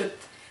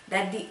truth,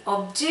 that the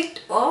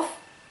object of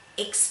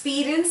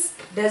experience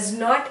does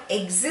not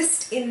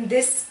exist in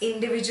this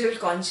individual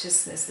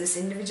consciousness. This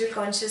individual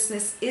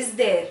consciousness is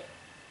there.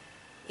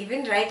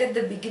 Even right at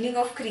the beginning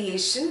of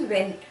creation,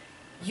 when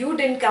you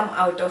didn't come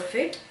out of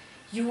it,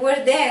 you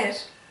were there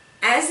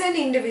as an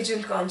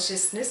individual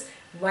consciousness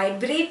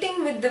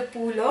vibrating with the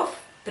pool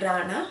of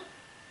prana.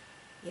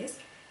 Yes,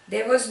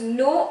 there was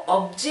no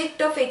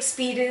object of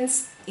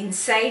experience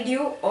inside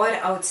you or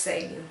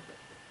outside you.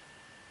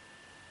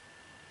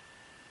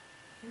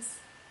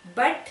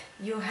 But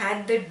you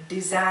had the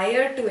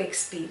desire to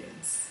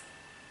experience.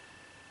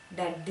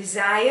 That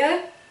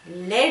desire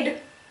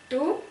led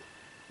to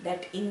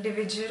that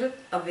individual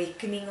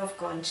awakening of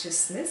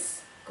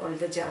consciousness called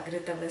the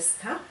Jagrata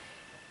Avastha,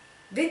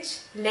 which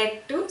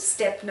led to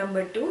step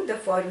number 2, the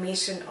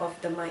formation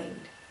of the mind,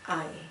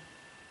 I.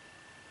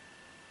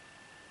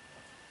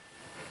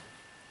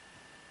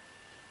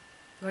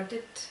 Got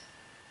it?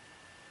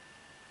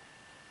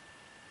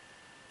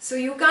 So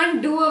you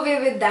can't do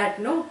away with that,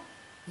 no?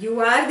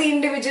 You are the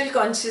individual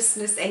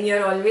consciousness and you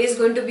are always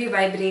going to be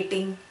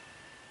vibrating,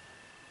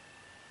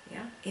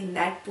 yeah, in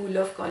that pool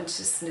of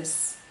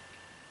consciousness.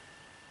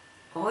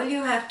 All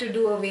you have to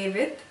do away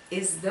with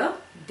is the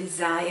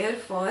desire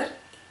for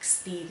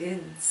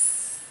experience.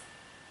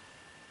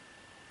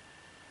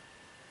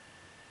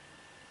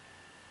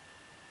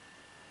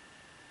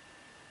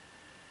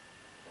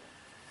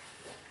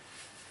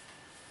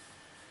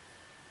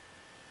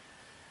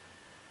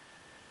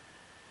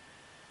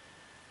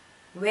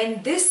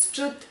 When this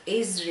truth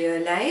is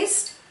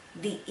realized,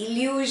 the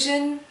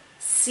illusion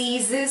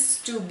ceases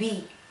to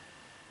be.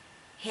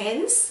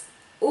 Hence,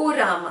 O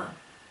Rama,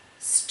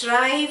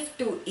 strive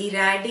to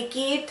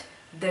eradicate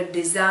the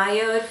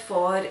desire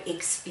for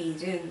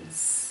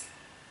experience.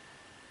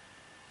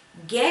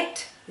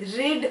 Get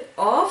rid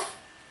of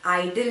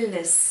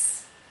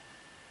idleness.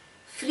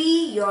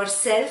 Free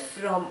yourself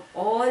from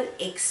all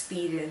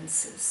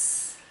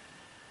experiences.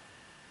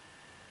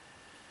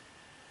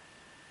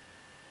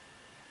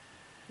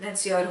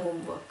 That's your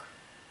homework.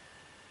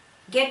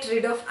 Get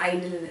rid of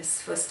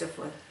idleness first of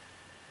all.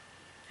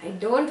 I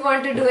don't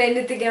want to do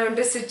anything. I want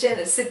to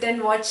sit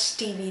and watch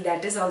TV.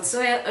 That is also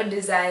a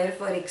desire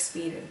for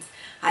experience.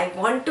 I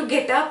want to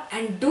get up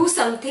and do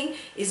something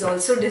is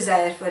also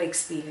desire for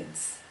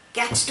experience.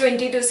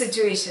 Catch-22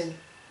 situation.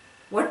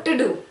 What to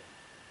do?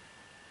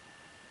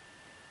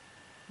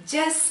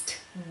 Just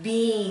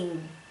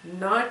being,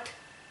 not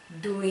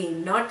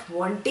doing, not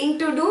wanting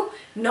to do,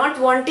 not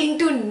wanting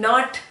to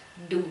not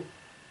do.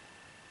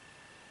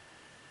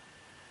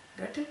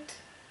 Got it?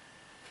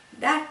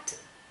 That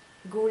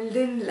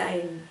golden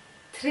line,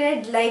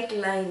 thread-like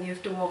line, you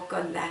have to walk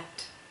on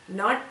that.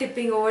 Not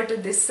tipping over to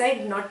this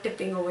side, not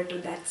tipping over to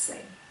that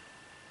side.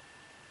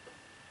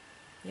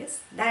 Yes,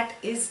 that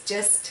is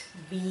just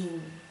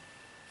being.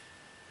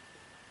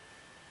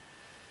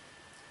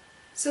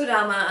 So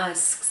Rama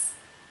asks,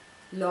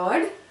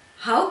 Lord,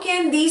 how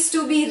can these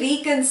two be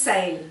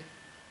reconciled?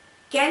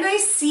 Can I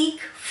seek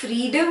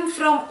freedom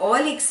from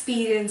all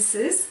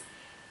experiences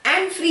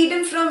and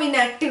freedom from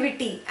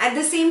inactivity at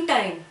the same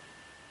time?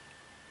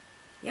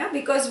 Yeah,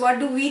 because what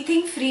do we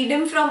think?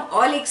 Freedom from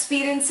all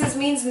experiences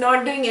means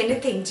not doing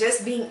anything,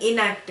 just being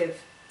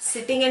inactive,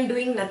 sitting and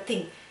doing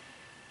nothing.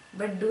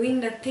 But doing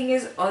nothing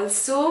is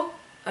also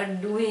a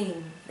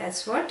doing.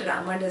 That's what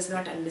Rama does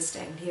not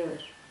understand here.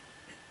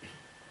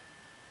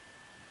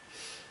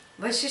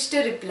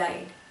 Vasishtha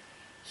replied,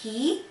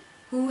 he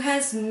who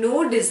has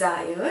no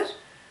desire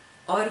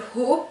or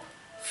hope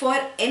for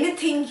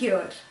anything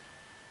here,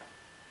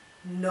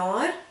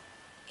 nor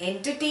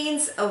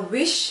entertains a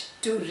wish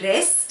to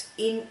rest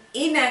in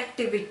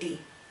inactivity,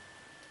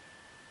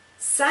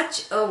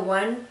 such a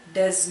one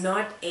does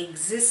not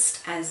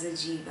exist as a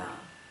jiva.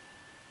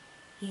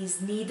 He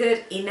is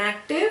neither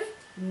inactive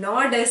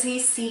nor does he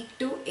seek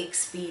to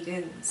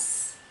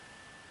experience.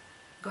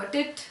 Got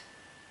it?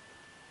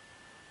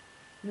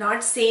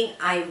 Not saying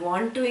I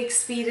want to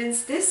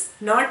experience this,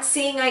 not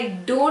saying I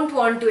don't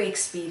want to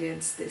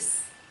experience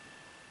this.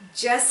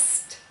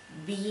 Just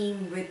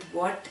being with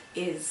what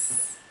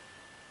is.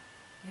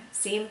 Yeah.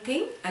 Same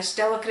thing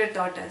Ashtavakra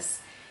taught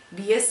us.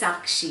 Be a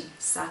Sakshi,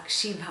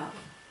 Sakshi-Bhava.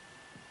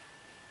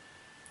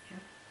 Yeah.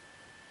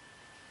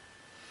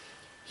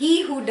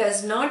 He who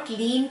does not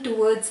lean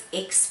towards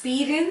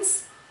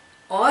experience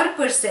or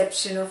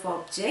perception of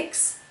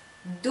objects,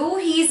 though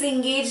he is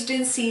engaged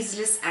in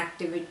ceaseless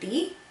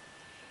activity,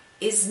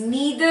 is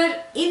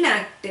neither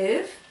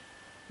inactive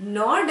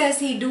nor does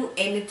he do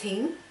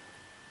anything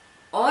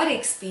or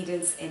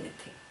experience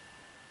anything.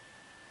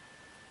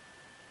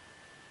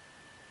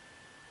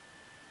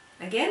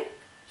 Again,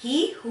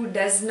 he who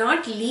does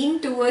not lean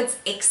towards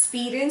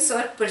experience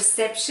or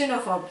perception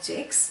of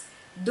objects,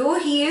 though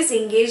he is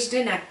engaged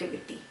in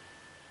activity,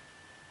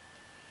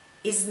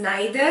 is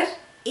neither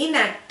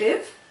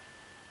inactive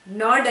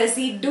nor does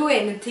he do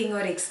anything or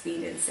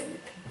experience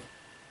anything.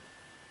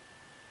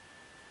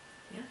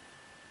 Yeah?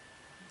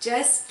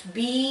 Just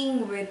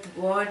being with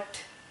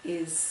what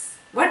is.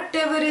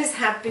 Whatever is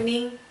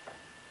happening,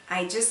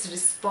 I just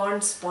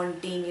respond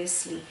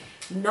spontaneously.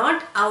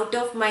 Not out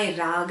of my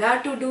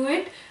raga to do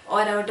it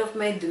or out of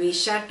my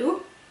dvesha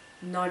to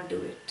not do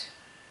it.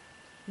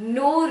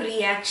 No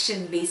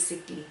reaction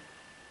basically.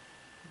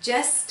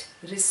 Just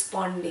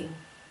responding.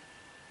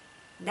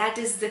 That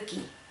is the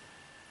key.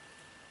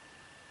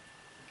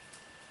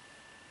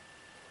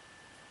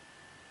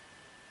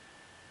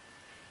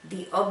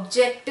 The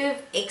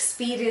objective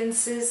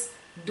experiences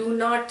do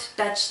not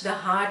touch the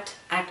heart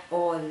at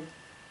all.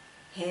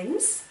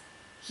 Hence,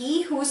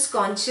 he whose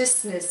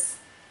consciousness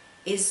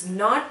is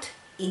not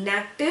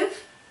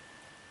inactive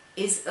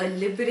is a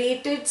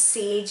liberated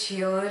sage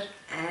here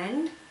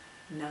and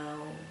now.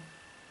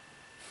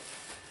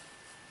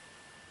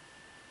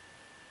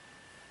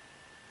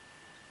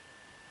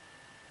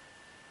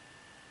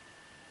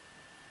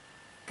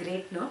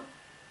 Great, no?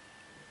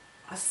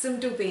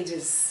 Awesome 2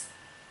 pages.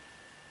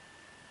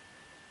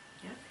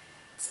 Yeah.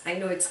 I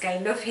know it's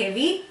kind of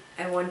heavy.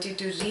 I want you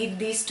to read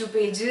these 2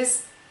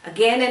 pages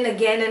again and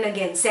again and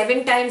again,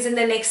 7 times in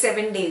the next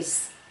 7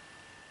 days.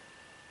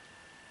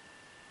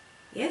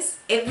 Yes,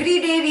 every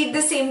day read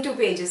the same 2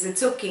 pages,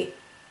 it's okay.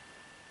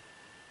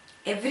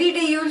 Every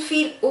day you will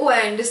feel, oh,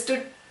 I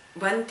understood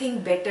one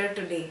thing better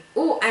today.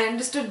 Oh, I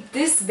understood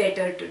this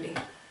better today.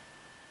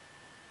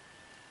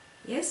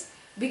 Yes,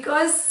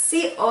 because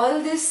see,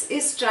 all this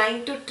is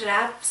trying to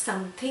trap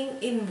something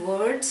in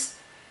words,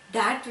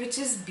 that which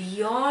is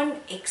beyond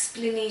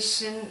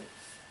explanation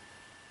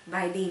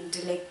by the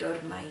intellect or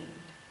mind.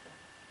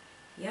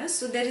 Yeah,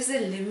 so there is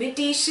a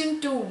limitation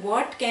to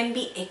what can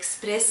be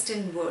expressed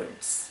in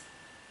words.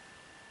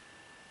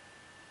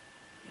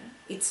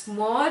 It's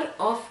more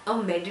of a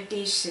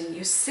meditation.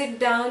 You sit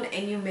down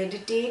and you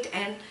meditate,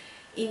 and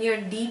in your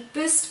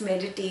deepest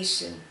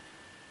meditation,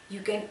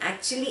 you can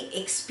actually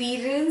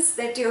experience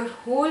that your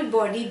whole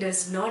body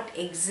does not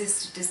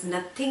exist. It is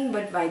nothing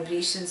but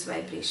vibrations,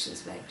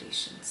 vibrations,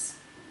 vibrations.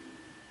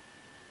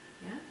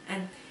 Yeah?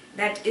 And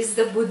that is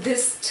the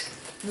Buddhist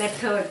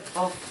method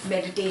of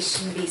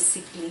meditation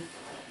basically.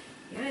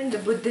 Yeah, in the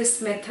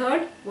Buddhist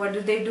method, what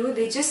do?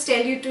 They just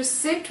tell you to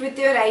sit with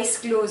your eyes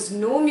closed,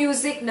 no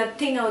music,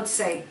 nothing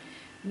outside,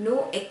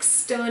 no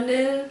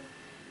external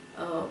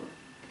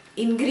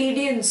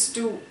ingredients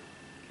to,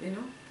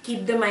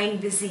 keep the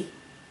mind busy.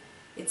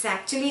 It's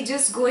actually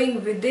just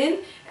going within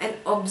and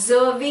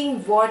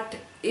observing what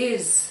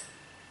is.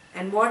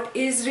 And what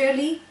is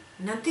really?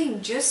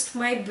 Nothing, just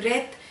my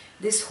breath,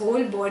 this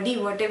whole body,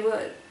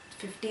 whatever,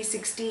 50,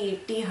 60,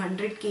 80,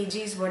 100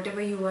 kgs,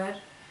 whatever you are,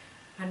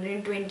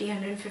 120,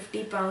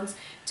 150 pounds,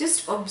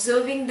 just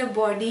observing the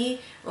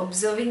body,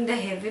 observing the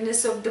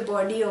heaviness of the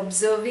body,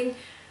 observing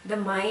the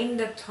mind,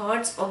 the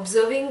thoughts,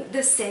 observing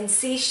the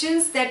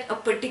sensations that a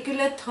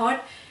particular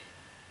thought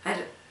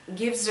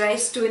gives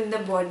rise to in the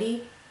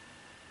body,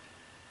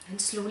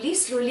 and slowly,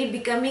 slowly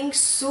becoming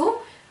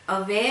so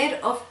aware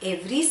of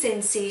every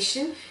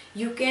sensation,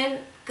 you can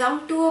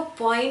come to a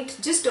point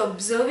just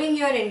observing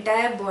your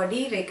entire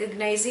body,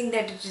 recognizing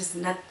that it is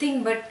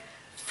nothing but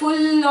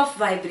full of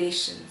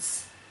vibrations.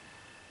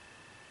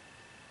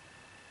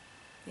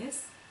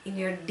 Yes, in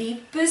your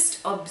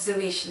deepest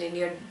observation, in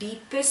your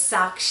deepest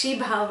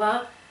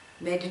Sakshi-Bhava,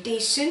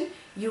 meditation,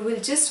 you will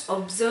just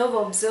observe,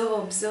 observe,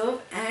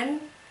 observe,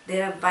 and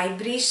there are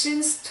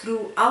vibrations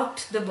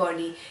throughout the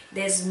body.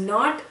 There's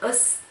not a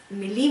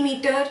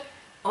millimeter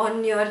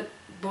on your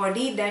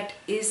body that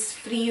is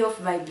free of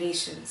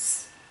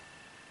vibrations.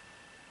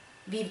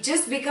 We've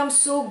just become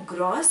so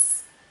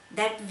gross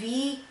that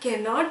we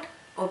cannot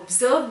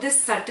observe these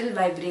subtle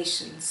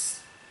vibrations.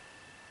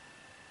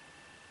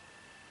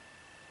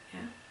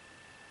 Yeah?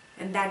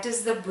 And that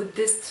is the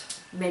Buddhist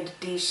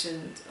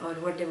meditation, or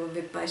whatever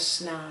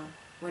Vipassana,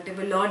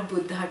 whatever Lord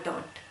Buddha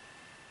taught.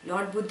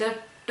 Lord Buddha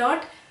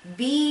taught,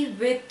 be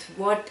with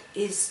what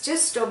is.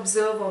 Just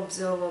observe,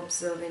 observe,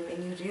 observe. And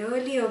when you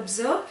really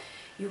observe,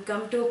 you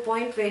come to a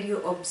point where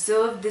you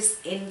observe this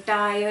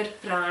entire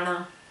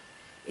prana.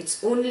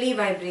 It's only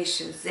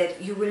vibrations,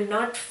 that you will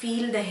not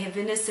feel the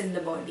heaviness in the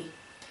body.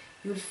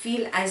 You'll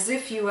feel as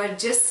if you are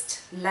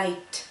just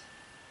light.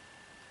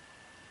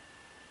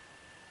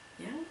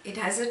 Yeah? It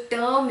has a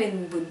term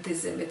in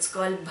Buddhism, it's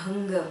called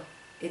bhanga.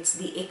 It's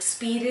the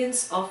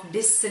experience of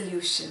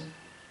dissolution.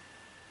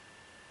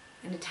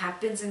 And it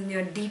happens in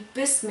your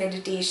deepest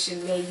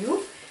meditation, where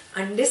you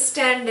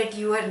understand that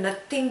you are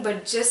nothing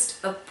but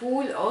just a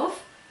pool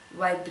of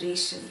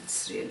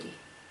vibrations, really.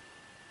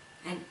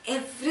 And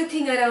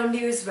everything around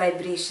you is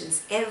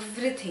vibrations,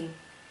 everything.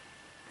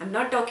 I'm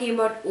not talking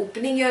about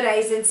opening your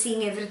eyes and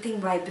seeing everything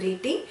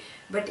vibrating,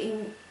 but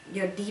in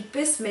your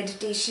deepest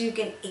meditation you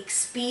can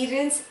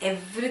experience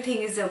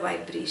everything is a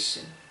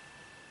vibration.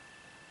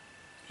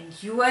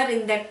 And you are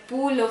in that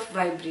pool of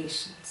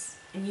vibrations.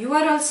 And you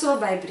are also a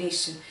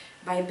vibration,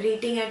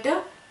 vibrating at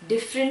a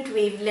different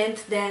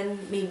wavelength than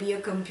maybe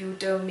a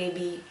computer,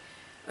 maybe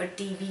a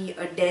TV,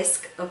 a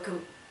desk,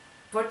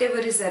 whatever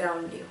is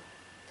around you.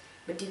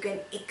 But you can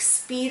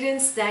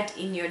experience that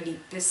in your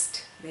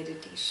deepest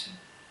meditation.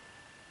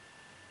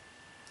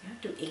 Yeah,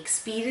 to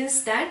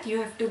experience that,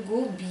 you have to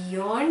go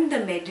beyond the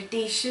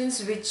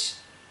meditations which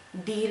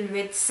deal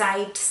with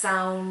sight,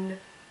 sound,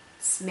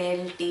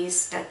 smell,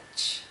 taste,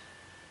 touch.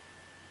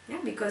 Yeah,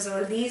 because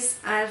all these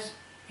are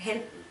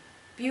help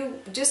you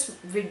just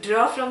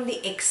withdraw from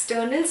the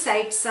external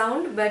sight,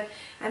 sound, but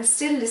I'm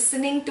still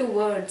listening to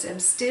words, I'm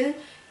still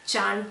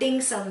chanting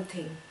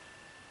something.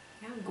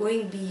 Yeah,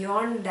 going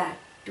beyond that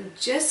to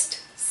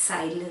just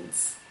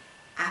silence,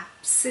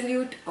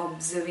 absolute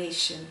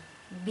observation,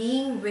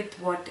 being with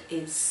what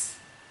is.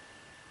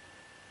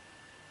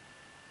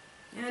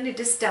 And it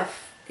is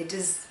tough. It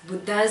is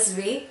Buddha's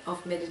way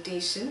of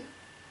meditation.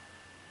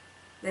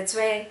 That's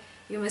why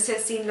you must have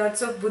seen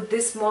lots of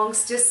Buddhist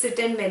monks just sit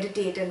and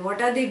meditate. And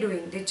what are they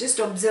doing? They're just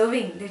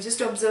observing. They're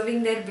just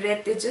observing their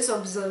breath. They're just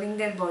observing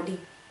their body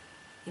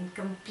in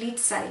complete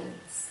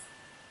silence.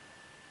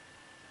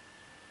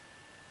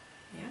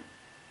 Yeah.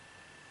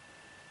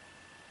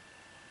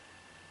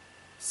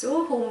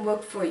 So,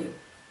 homework for you.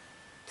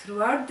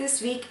 Throughout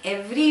this week,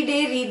 every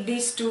day read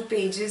these 2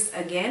 pages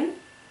again.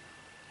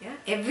 Yeah,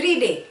 every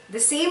day. The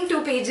same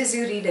 2 pages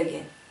you read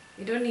again.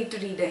 You don't need to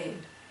read ahead.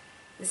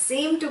 The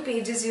same 2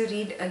 pages you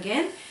read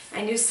again,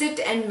 and you sit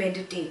and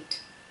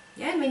meditate.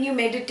 Yeah, and when you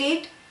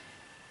meditate,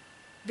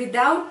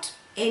 without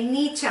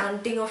any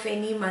chanting of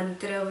any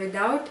mantra,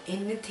 without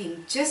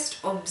anything, just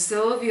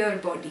observe your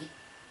body.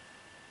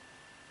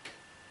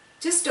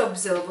 Just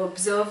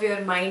observe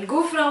your mind.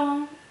 Go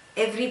from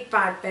every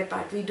part by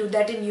part. We do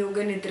that in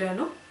Yoga Nidra,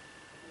 no?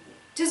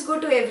 Just go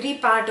to every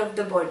part of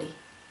the body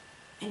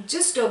and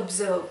just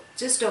observe.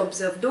 Just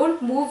observe.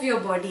 Don't move your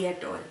body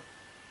at all.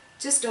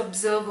 Just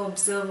observe,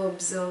 observe,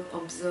 observe,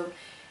 observe.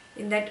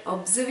 In that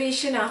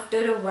observation,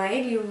 after a while,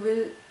 you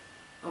will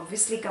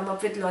obviously come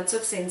up with lots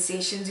of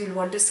sensations. You'll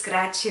want to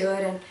scratch here,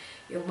 and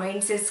your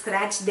mind says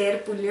scratch there,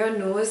 pull your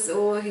nose,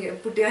 oh, here,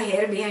 put your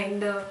hair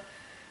behind the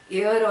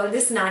ear. All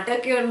this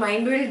natak your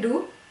mind will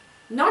do.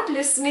 Not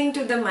listening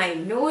to the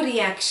mind, no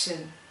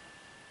reaction.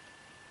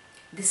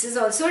 This is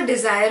also a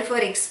desire for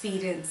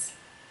experience.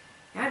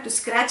 Yeah, to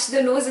scratch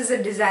the nose is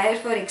a desire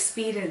for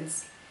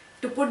experience.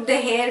 To put the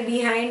hair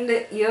behind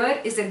the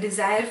ear is a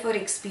desire for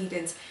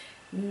experience.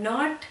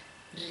 Not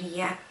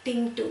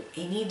reacting to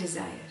any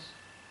desire.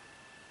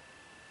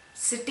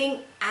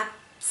 Sitting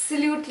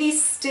absolutely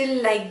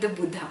still like the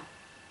Buddha.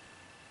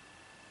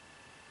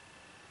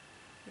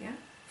 Yeah?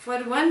 For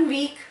 1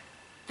 week,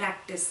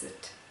 practice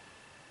it.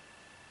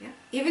 Yeah?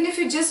 Even if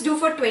you just do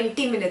for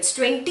 20 minutes.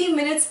 20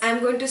 minutes I am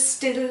going to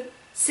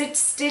sit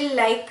still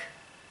like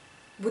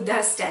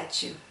Buddha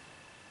statue.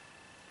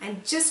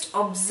 And just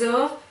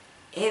observe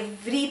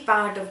every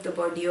part of the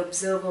body.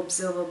 Observe,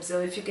 observe,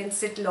 observe. If you can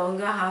sit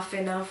longer, half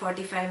an hour,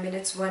 45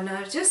 minutes, 1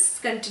 hour,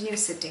 just continue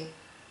sitting.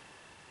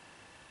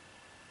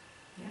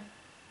 Yeah.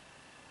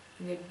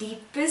 In your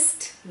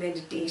deepest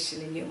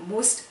meditation, in your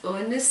most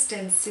earnest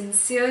and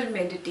sincere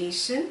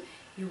meditation,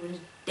 you will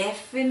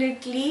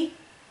definitely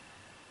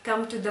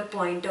come to the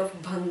point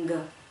of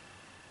bhanga.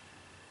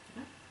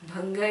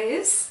 Bhanga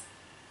is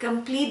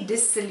complete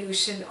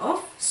dissolution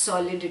of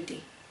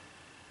solidity.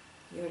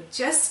 You're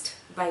just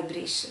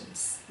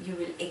vibrations. You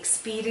will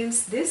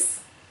experience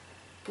this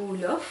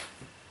pool of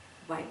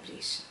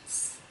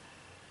vibrations.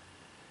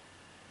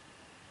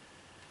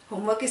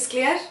 Homework is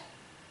clear?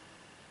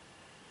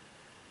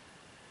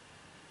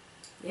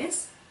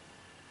 Yes?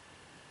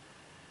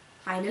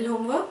 Final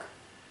homework?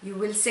 You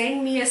will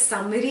send me a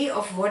summary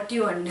of what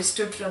you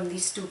understood from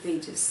these 2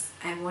 pages.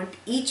 I want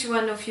each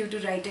one of you to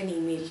write an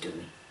email to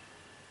me.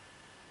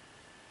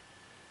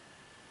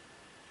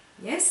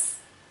 Yes?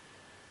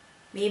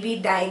 Maybe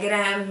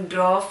diagram,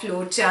 draw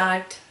flow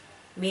chart,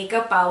 make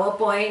a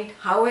PowerPoint,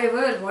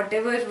 however,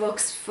 whatever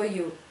works for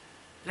you.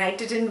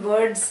 Write it in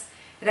words,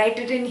 write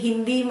it in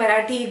Hindi,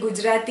 Marathi,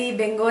 Gujarati,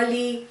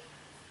 Bengali,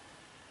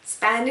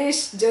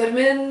 Spanish,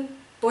 German,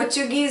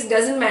 Portuguese,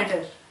 doesn't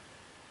matter.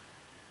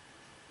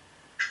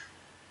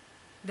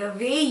 The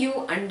way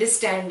you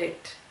understand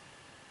it,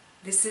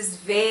 this is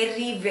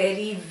very,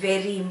 very,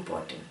 very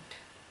important.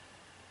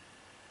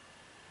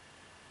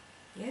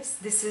 Yes,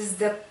 this is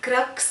the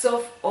crux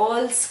of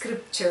all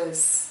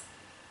scriptures.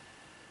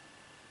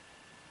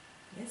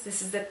 Yes,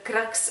 this is the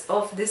crux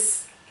of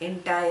this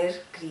entire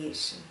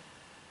creation.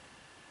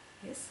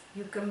 Yes,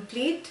 you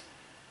complete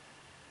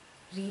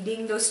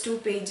reading those 2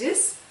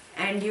 pages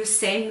and you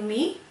send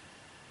me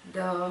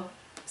the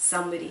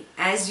summary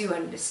as you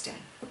understand.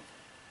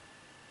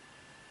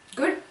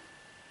 Good?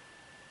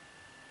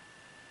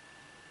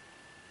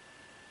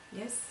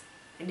 Yes.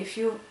 And if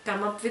you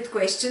come up with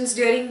questions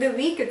during the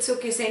week, it's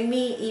okay. Send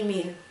me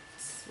email,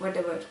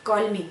 whatever.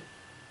 Call me,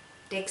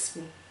 text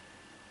me.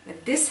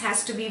 But this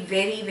has to be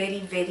very, very,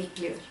 very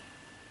clear.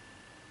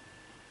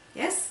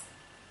 Yes?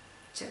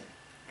 Chalo.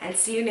 I'll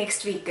see you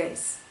next week,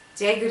 guys.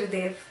 Jai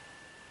Gurudev.